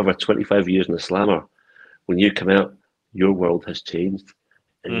 However, 25 years in the slammer, when you come out, your world has changed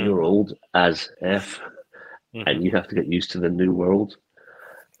and you're old as F and you have to get used to the new world.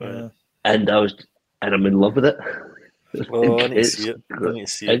 And I'm in love with it. Well, I need to see it. I need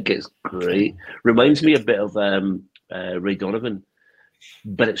to see it. I think it's great. Reminds me a bit of Ray Donovan,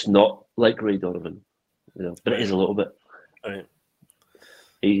 but it's not like Ray Donovan, but it is a little bit. Right.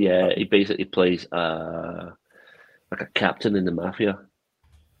 He basically plays like a captain in the mafia,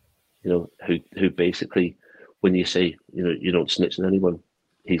 who basically, when you say you don't snitch on anyone,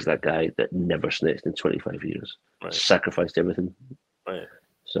 he's that guy that never snitched in 25 years, sacrificed everything. Right.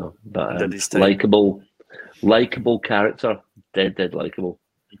 So, but likable character, dead likable,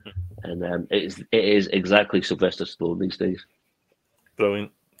 and it is exactly Sylvester Stallone these days.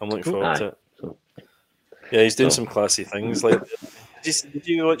 Brilliant. I'm looking forward to it. Yeah, he's doing some classy things. Like, did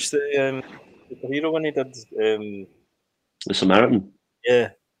you watch the hero when he did The Samaritan? Yeah.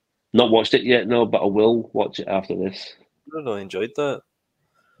 Not watched it yet, no, but I will watch it after this. I really enjoyed that.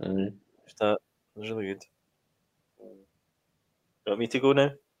 That was really good. You want me to go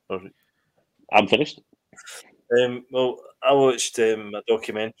now? Or... I'm finished. Well, I watched a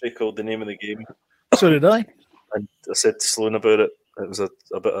documentary called The Name of the Game. So did I. And I said to Sloan about it. It was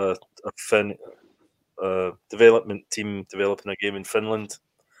about a development team developing a game in Finland,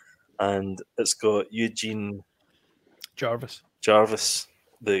 and it's got Eugene Jarvis,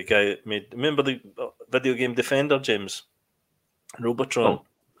 the guy that made. Remember the video game Defender, James? Robotron,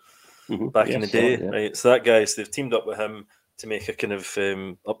 back in the day, right? So that guy, they've teamed up with him to make a kind of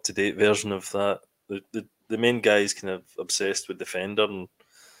up-to-date version of that. The main guy's kind of obsessed with Defender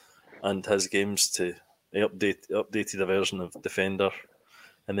and his games to. He updated a version of Defender,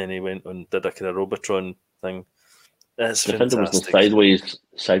 and then he went and did a kind of Robotron thing. That's Defender fantastic. Was the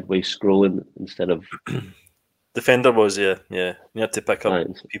sideways scrolling instead of Defender was, yeah. You had to pick up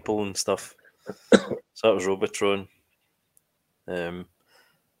people and stuff. So that was Robotron.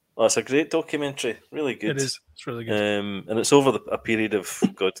 It's a great documentary, really good. It is. It's really good. And it's over a period of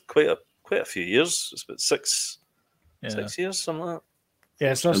quite a few years. It's about 6 years, something like that.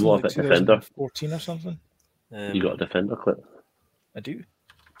 Yeah, it's not like 2014 or something. You got a Defender clip? I do.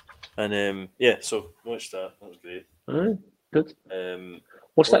 And so watch that. That was great. All right, good.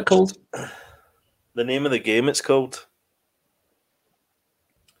 What's that called? The Name of the Game. It's called.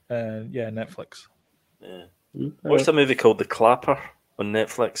 Netflix. Yeah. Watched a movie called The Clapper on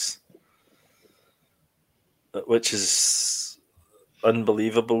Netflix, which is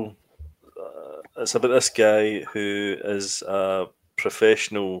unbelievable. It's about this guy who is a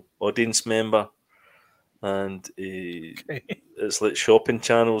professional audience member, and it's like shopping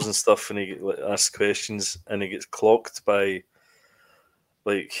channels and stuff, and he asks questions, and he gets clocked by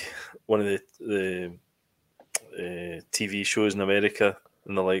like one of the TV shows in America,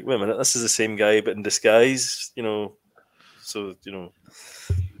 and they're like, wait a minute, this is the same guy but in disguise, so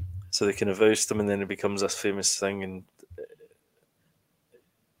so they kind of oust him, and then it becomes this famous thing, and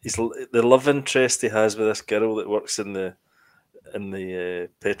the love interest he has with this girl that works in the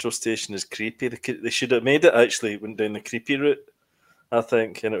petrol station is creepy. They should have made it actually went down the creepy route, I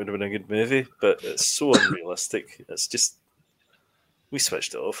think, and it would have been a good movie. But it's so unrealistic. It's just we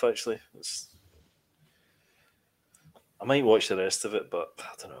switched it off. Actually, I might watch the rest of it, but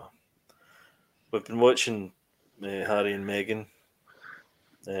I don't know. We've been watching Harry and Meghan,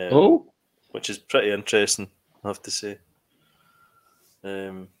 which is pretty interesting, I have to say.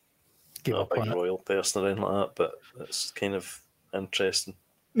 Not a big royal person or anything like that, but it's kind of interesting.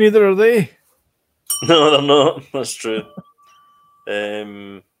 Neither are they. No, they're not. That's true.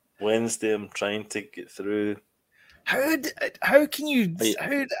 Wednesday, I'm trying to get through. How can you?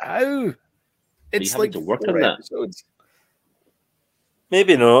 How? It's like to work on that. Episodes.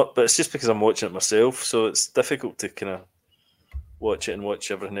 Maybe not, but it's just because I'm watching it myself, so it's difficult to kind of watch it and watch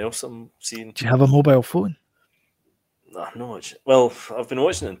everything else I'm seeing. Do you have a mobile phone? No, I'm not watching. Well, I've been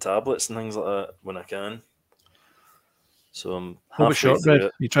watching it on tablets and things like that when I can. So I'm halfway Shortbread?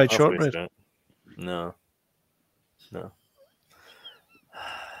 through. You tried Shortbread? No.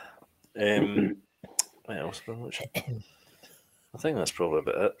 What else have I watched? I think that's probably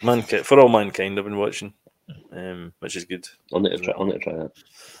about it. For All Mankind, I've been watching, which is good. I'll need to try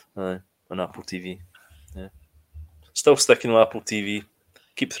that. On Apple TV. Yeah, still sticking with Apple TV.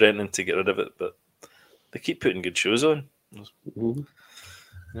 Keep threatening to get rid of it, but they keep putting good shows on. Mm-hmm.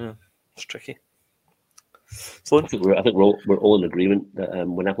 Yeah, it's tricky. I think we're all in agreement that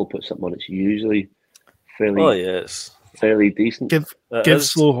when Apple puts something on, it's usually fairly. Oh yes, fairly decent. Give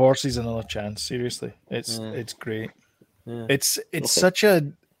Slow Horses another chance. Seriously, it's great. Yeah. It's such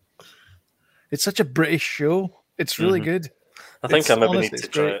a British show. It's really good. I think I maybe need to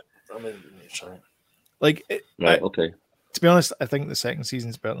try it. Like, okay. To be honest, I think the second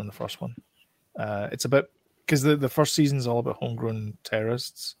season's better than the first one. It's about because the first season's all about homegrown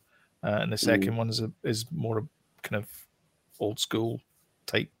terrorists, and the second one is more kind of old school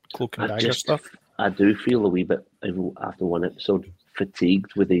type cloak and dagger stuff. I do feel a wee bit after one episode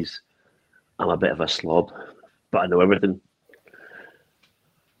fatigued with these. I'm a bit of a slob, but I know everything.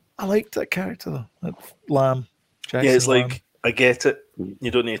 I liked that character though, that Lamb. Jackson yeah, it's Lamb. like I get it.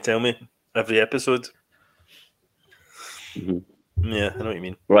 You don't need to tell me every episode. Mm-hmm. Yeah, I know what you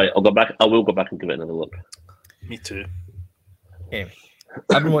mean. Right, I'll go back. I will go back and give it another look. Me too. Anyway,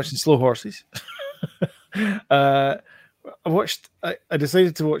 I've been watching Slow Horses. I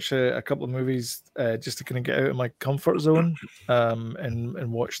decided to watch a couple of movies just to kind of get out of my comfort zone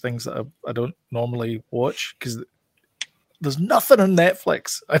and watch things that I don't normally watch because there's nothing on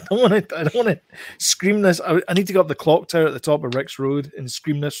Netflix. I don't want to scream this. I need to go up the clock tower at the top of Rick's Road and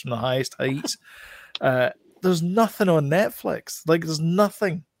scream this from the highest heights. There's nothing on Netflix. Like there's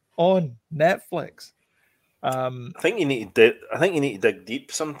nothing on Netflix. I think you need to dig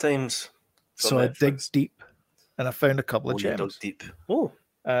deep sometimes. So Netflix. I dig deep, and I found a couple of gems. You dug deep. Oh,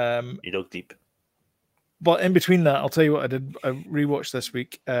 you dug deep. But in between that, I'll tell you what I did. I rewatched this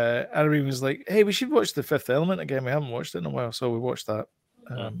week. Irene was like, "Hey, we should watch The Fifth Element again. We haven't watched it in a while, so we watched that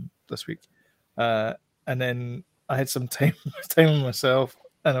this week." And then I had some time with myself,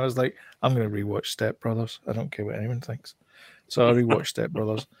 and I was like, "I'm going to rewatch Step Brothers. I don't care what anyone thinks." So I rewatched Step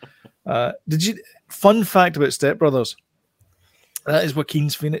Brothers. Fun fact about Step Brothers? That is Joaquin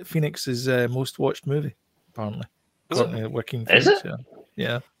Phoenix's most watched movie, apparently. Joaquin Phoenix, is it?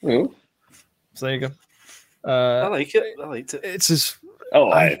 Yeah. Mm. So there you go. I like it. I liked it. It's as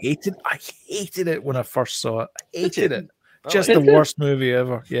I hated it when I first saw it. I hated it. Just the worst movie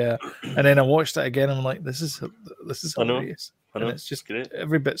ever. Yeah. And then I watched it again. And I'm like, this is hilarious. I know. And it's just great.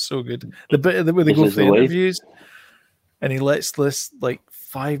 Every bit's so good. The bit where they go for the interviews, and he lets this like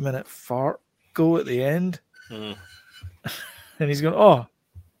 5-minute fart go at the end, and he's going, "Oh,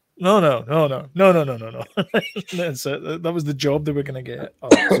 no." So that was the job they were going to get.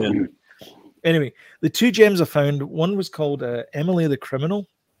 Oh, anyway, the two gems I found, one was called Emily the Criminal,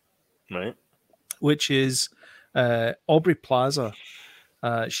 right, which is Aubrey Plaza.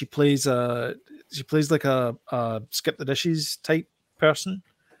 She plays like a skip the dishes type person,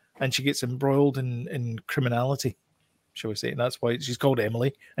 and she gets embroiled in criminality, shall we say? And that's why she's called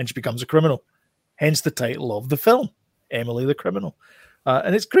Emily, and she becomes a criminal. Hence the title of the film, Emily the Criminal.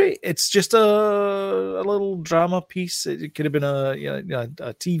 And it's great. It's just a little drama piece. It could have been a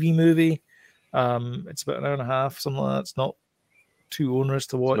TV movie. It's about an hour and a half, something like that. It's not too onerous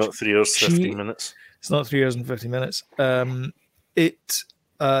to watch. It's not 3 hours, 15 minutes. It's not 3 hours and 50 minutes.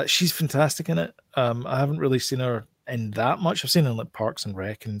 She's fantastic in it. I haven't really seen her in that much. I've seen her in like Parks and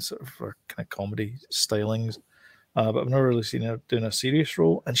Rec and sort of her kind of comedy stylings. But I've never really seen her doing a serious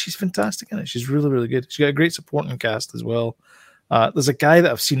role, and she's fantastic in it. She's really, really good. She's got a great supporting cast as well. There's a guy that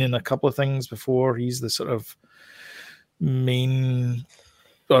I've seen in a couple of things before. He's the sort of main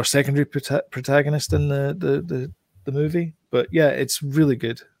or secondary protagonist in the movie. But yeah, it's really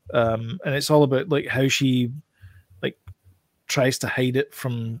good. And it's all about like how she like tries to hide it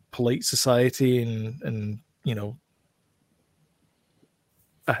from polite society and you know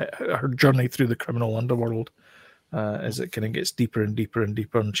her journey through the criminal underworld. As it kind of gets deeper and deeper and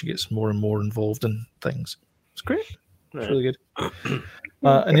deeper, and she gets more and more involved in things. It's great. It's really good.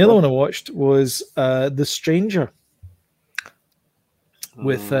 And the other one I watched was The Stranger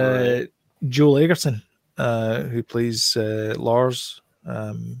with Joel Egerton, who plays Lars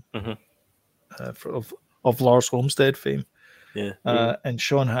of Lars Homestead fame. Yeah. And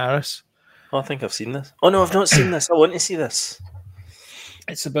Sean Harris. Oh, I think I've seen this. Oh no, I've not seen this. I want to see this.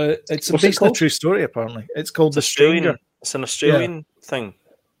 It's based on a true story, apparently. It's called The Stranger. It's an Australian thing.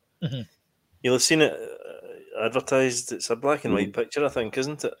 Mm-hmm. You'll have seen it advertised. It's a black and white picture, I think,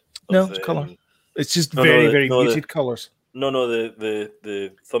 isn't it? No, it's colour. It's just very muted colours. No,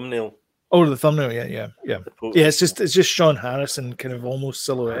 the thumbnail. Oh, the thumbnail, yeah. Yeah, it's just Sean Harris and kind of almost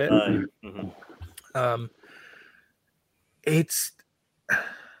silhouette. It's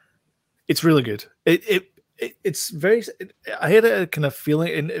really good. It's very. I had a kind of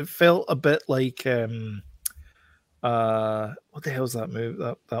feeling, and it felt a bit like what the hell's that movie?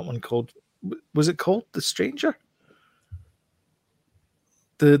 That one called? Was it called The Stranger?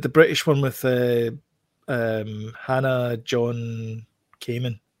 The British one with Hannah John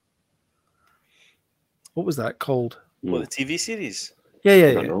Kamen. What was that called? What, the TV series?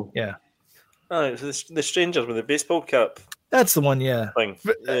 Yeah. Oh, it's the Stranger with the baseball cap That's the one, yeah. thing.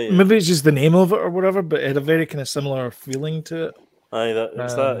 Yeah. Maybe it's just the name of it or whatever, but it had a very kind of similar feeling to it. Aye, that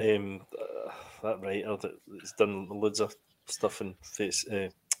writer that's done loads of stuff in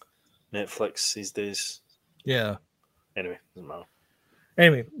Netflix these days. Yeah. Anyway, doesn't matter.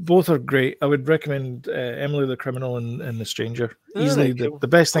 Anyway, both are great. I would recommend Emily the Criminal and The Stranger. Easily cool. the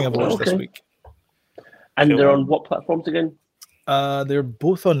best thing I've watched this week. And Cool. they're on what platforms again? They're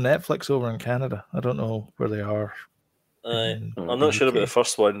both on Netflix over in Canada. I don't know where they are. Aye. in I'm the not sure about UK. the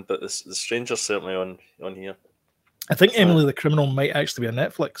first one, but the Stranger's certainly on here. I think Emily the Criminal might actually be on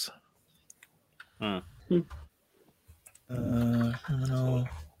Netflix. Criminal.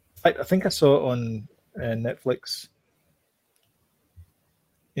 I think I saw it on Netflix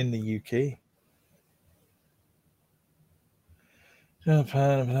in the UK.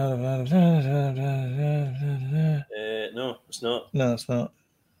 No, it's not. No, it's not.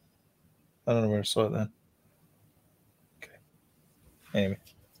 I don't know where I saw it then. Okay. Anyway.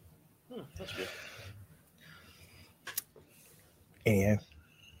 That's weird. Anyhow.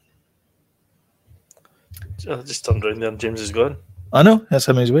 I just turned around there and James is gone. I know, that's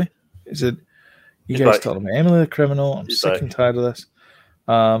how he's away. He said, you He's guys back. talking about Emily the Criminal. I'm He's sick back. and tired of this.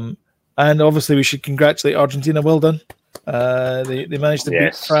 And obviously we should congratulate Argentina. Well done. They managed to beat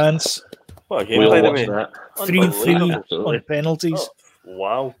Yes. France What a game, We all by the watched way. that. 3-3 Absolutely. on penalties. Oh,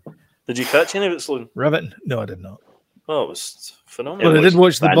 wow. Did you catch any of it, Sloan? Riveting. No, I did not. Oh, it was phenomenal. But I was did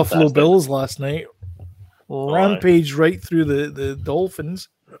watch the fantastic. Buffalo Bills last night. Rampage right through the Dolphins.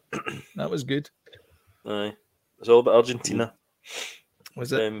 That was good. Aye. It's all about Argentina.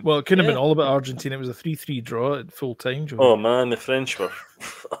 Was it? Um, Well, it couldn't have yeah. been all about Argentina. It was a 3-3 draw at full time, Joe. Oh, man, the French were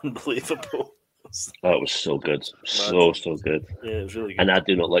unbelievable. Oh, it was so good. So good. Yeah, it was really good. And I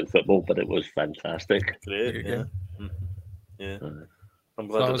do not like football, but it was fantastic. Great, There you yeah. go. Yeah. Aye. I'm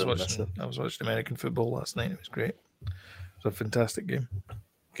So glad I I was didn't miss it. watching American football last night. It was great. It was a fantastic game.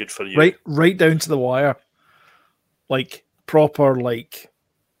 Good for you. Right down to the wire. Like proper, like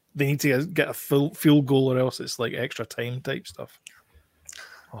they need to get a full field goal or else it's like extra time type stuff.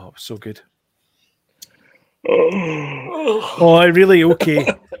 Oh, it was so good. Oh, I really okay.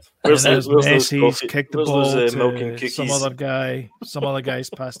 Where's And those then there's coffee- Messi's kicked the where's ball those, milk and to cookies? some other guy. Some other guys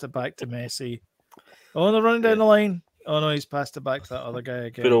passed it back to Messi. Oh, they're running down the line. Oh no, he's passed it back to that other guy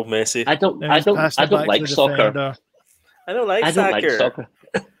again. Good old Messi. I don't Then he's passed it back to like the soccer. defender. I don't like I don't like soccer.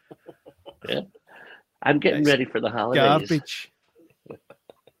 soccer. Yeah. I'm getting It's ready for the holidays. Garbage.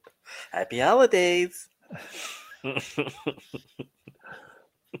 Happy holidays.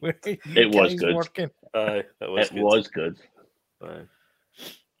 Where are you It was guys good. working? Aye, that was It good. was good. Aye.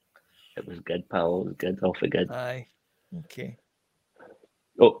 It was good, pal. It was good. Off again. Aye. Okay.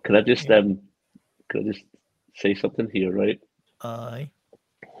 Oh, can I just say something here, right? Aye.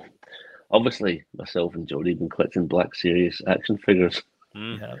 Obviously, myself and Jody have been collecting Black Series action figures.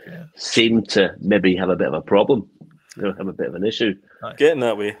 You have, yeah. Seem to maybe have a bit of a problem. You know, have a bit of an issue. Getting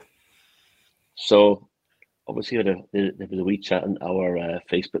that way. So, obviously, there was a wee chat in our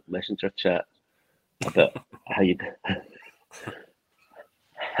Facebook Messenger chat about how you're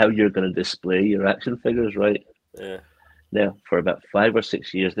going to display your action figures, right? Yeah. Now, for about 5 or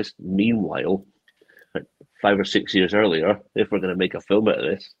 6 years, meanwhile, 5 or 6 years earlier, if we're going to make a film out of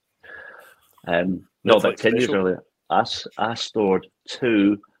this, no, about 10 years special. earlier, I stored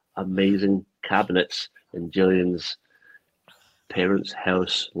 2 amazing cabinets in Gillian's parents'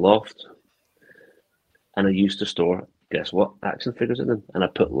 house loft. And I used to store, guess what, action figures in them. And I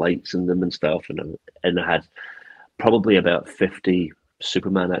put lights in them and stuff. And I had probably about 50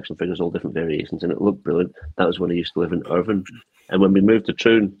 Superman action figures, all different variations. And it looked brilliant. That was when I used to live in Irvine. And when we moved to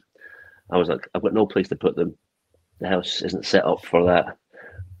Troon, I was like, I've got no place to put them. The house isn't set up for that.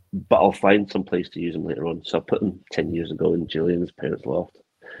 But I'll find some place to use them later on. So I put them 10 years ago in Gillian's parents' loft.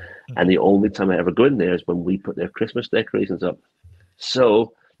 And the only time I ever go in there is when we put their Christmas decorations up.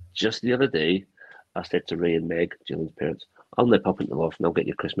 So just the other day, I said to Ray and Meg, Gillian's parents, I'll nip up into the loft and I'll get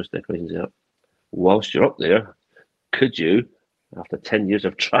your Christmas decorations out. Whilst you're up there, could you, after 10 years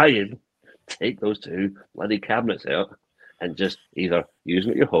of trying, take those 2 bloody cabinets out and just either use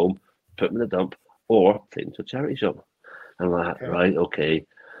them at your home, put them in the dump, or take them to a charity shop? I'm like, right, okay.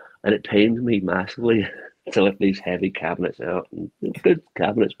 and it pained me massively to lift these heavy cabinets out. And good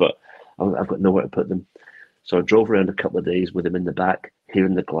cabinets, but I've got nowhere to put them. So I drove around a couple of days with them in the back,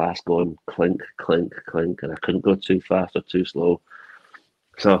 hearing the glass going clink, clink, clink, and I couldn't go too fast or too slow.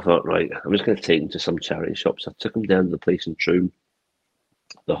 So I thought, right, I'm just going to take them to some charity shops. I took them down to the place in Troon,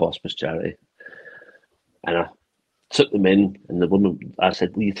 the hospice charity, and I took them in. And the woman, I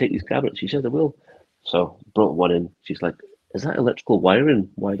said, "Will you take these cabinets?" She said, "I will." So I brought one in. She's like, "Is that electrical wiring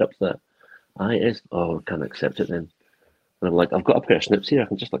wired up to that?" "Aye, it is." "Oh, I can't accept it then." And I'm like, "I've got a pair of snips here. I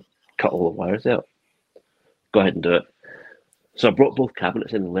can just like cut all the wires out." "Go ahead and do it." So I brought both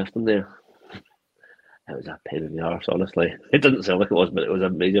cabinets in and left them there. It was a pain in the arse, honestly. It didn't sound like it was, but it was a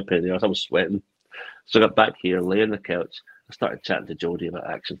major pain in the arse. I was sweating. So I got back here, lay on the couch. I started chatting to Jodie about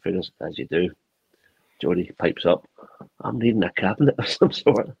action figures, as you do. Jodie pipes up, "I'm needing a cabinet of some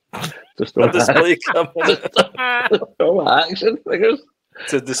sort." Just A display cabinet throw action figures.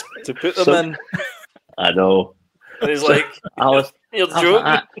 to put them in. I know. And he's like, "You're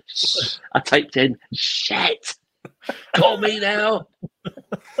joking." I typed in, "Shit, call me now."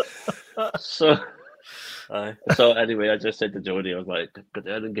 So anyway, I just said to Jodie, I was like, "Go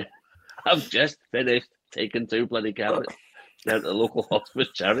down and get." I've just finished taking 2 bloody cabinets down to the local hospice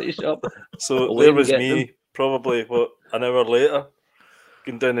charity shop. So there was me, probably an hour later,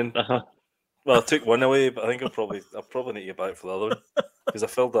 going down and well, I took one away, but I think I'll probably need to get back for the other one because I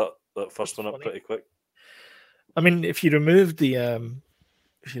filled that first one up pretty quick. I mean, if you removed them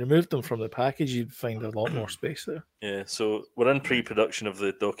from the package, you'd find a lot more space there. Yeah, so we're in pre-production of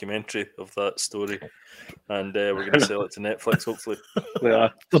the documentary of that story, and we're going to sell it to Netflix, hopefully. We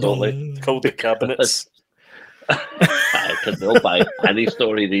are. Totally. Called The Cabinets. They'll buy any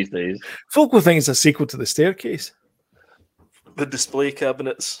story these days. Folk will think it's a sequel to The Staircase. The display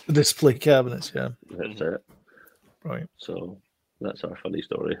cabinets. The display cabinets, yeah. That's it. Right. So that's our funny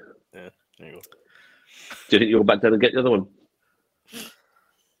story. Yeah, there you go. Do you think you'll go back down and get the other one?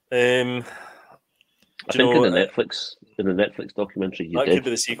 I think in the Netflix documentary you that did. Could be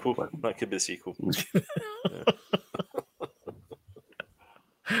the sequel. That could be the sequel.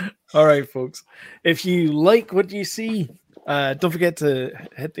 All right, folks. If you like what you see, don't forget to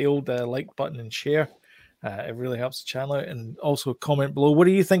hit the old like button and share. It really helps the channel out. And also comment below. What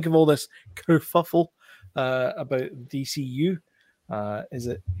do you think of all this kerfuffle about DCU? Is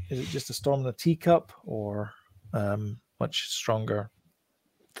it just a storm in a teacup or much stronger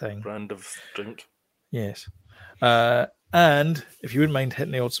thing? Brand of drink. Yes. And if you wouldn't mind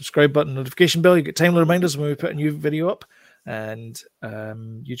hitting the old subscribe button, notification bell, you get timely reminders when we put a new video up. And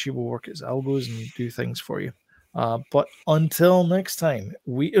YouTube will work its elbows and do things for you. But until next time,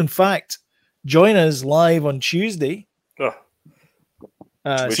 in fact, join us live on Tuesday. Oh.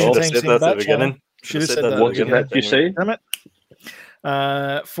 We should have said that at the beginning. Should have said that. What did you say? Damn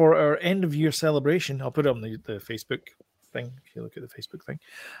it. For our end of year celebration, I'll put it on the Facebook thing. If you look at the Facebook thing,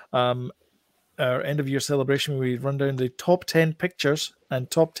 our end of year celebration, we run down the top 10 pictures and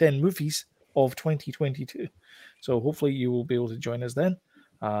top 10 movies of 2022. So hopefully you will be able to join us then.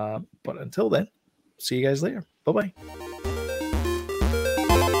 But until then, see you guys later. Bye bye.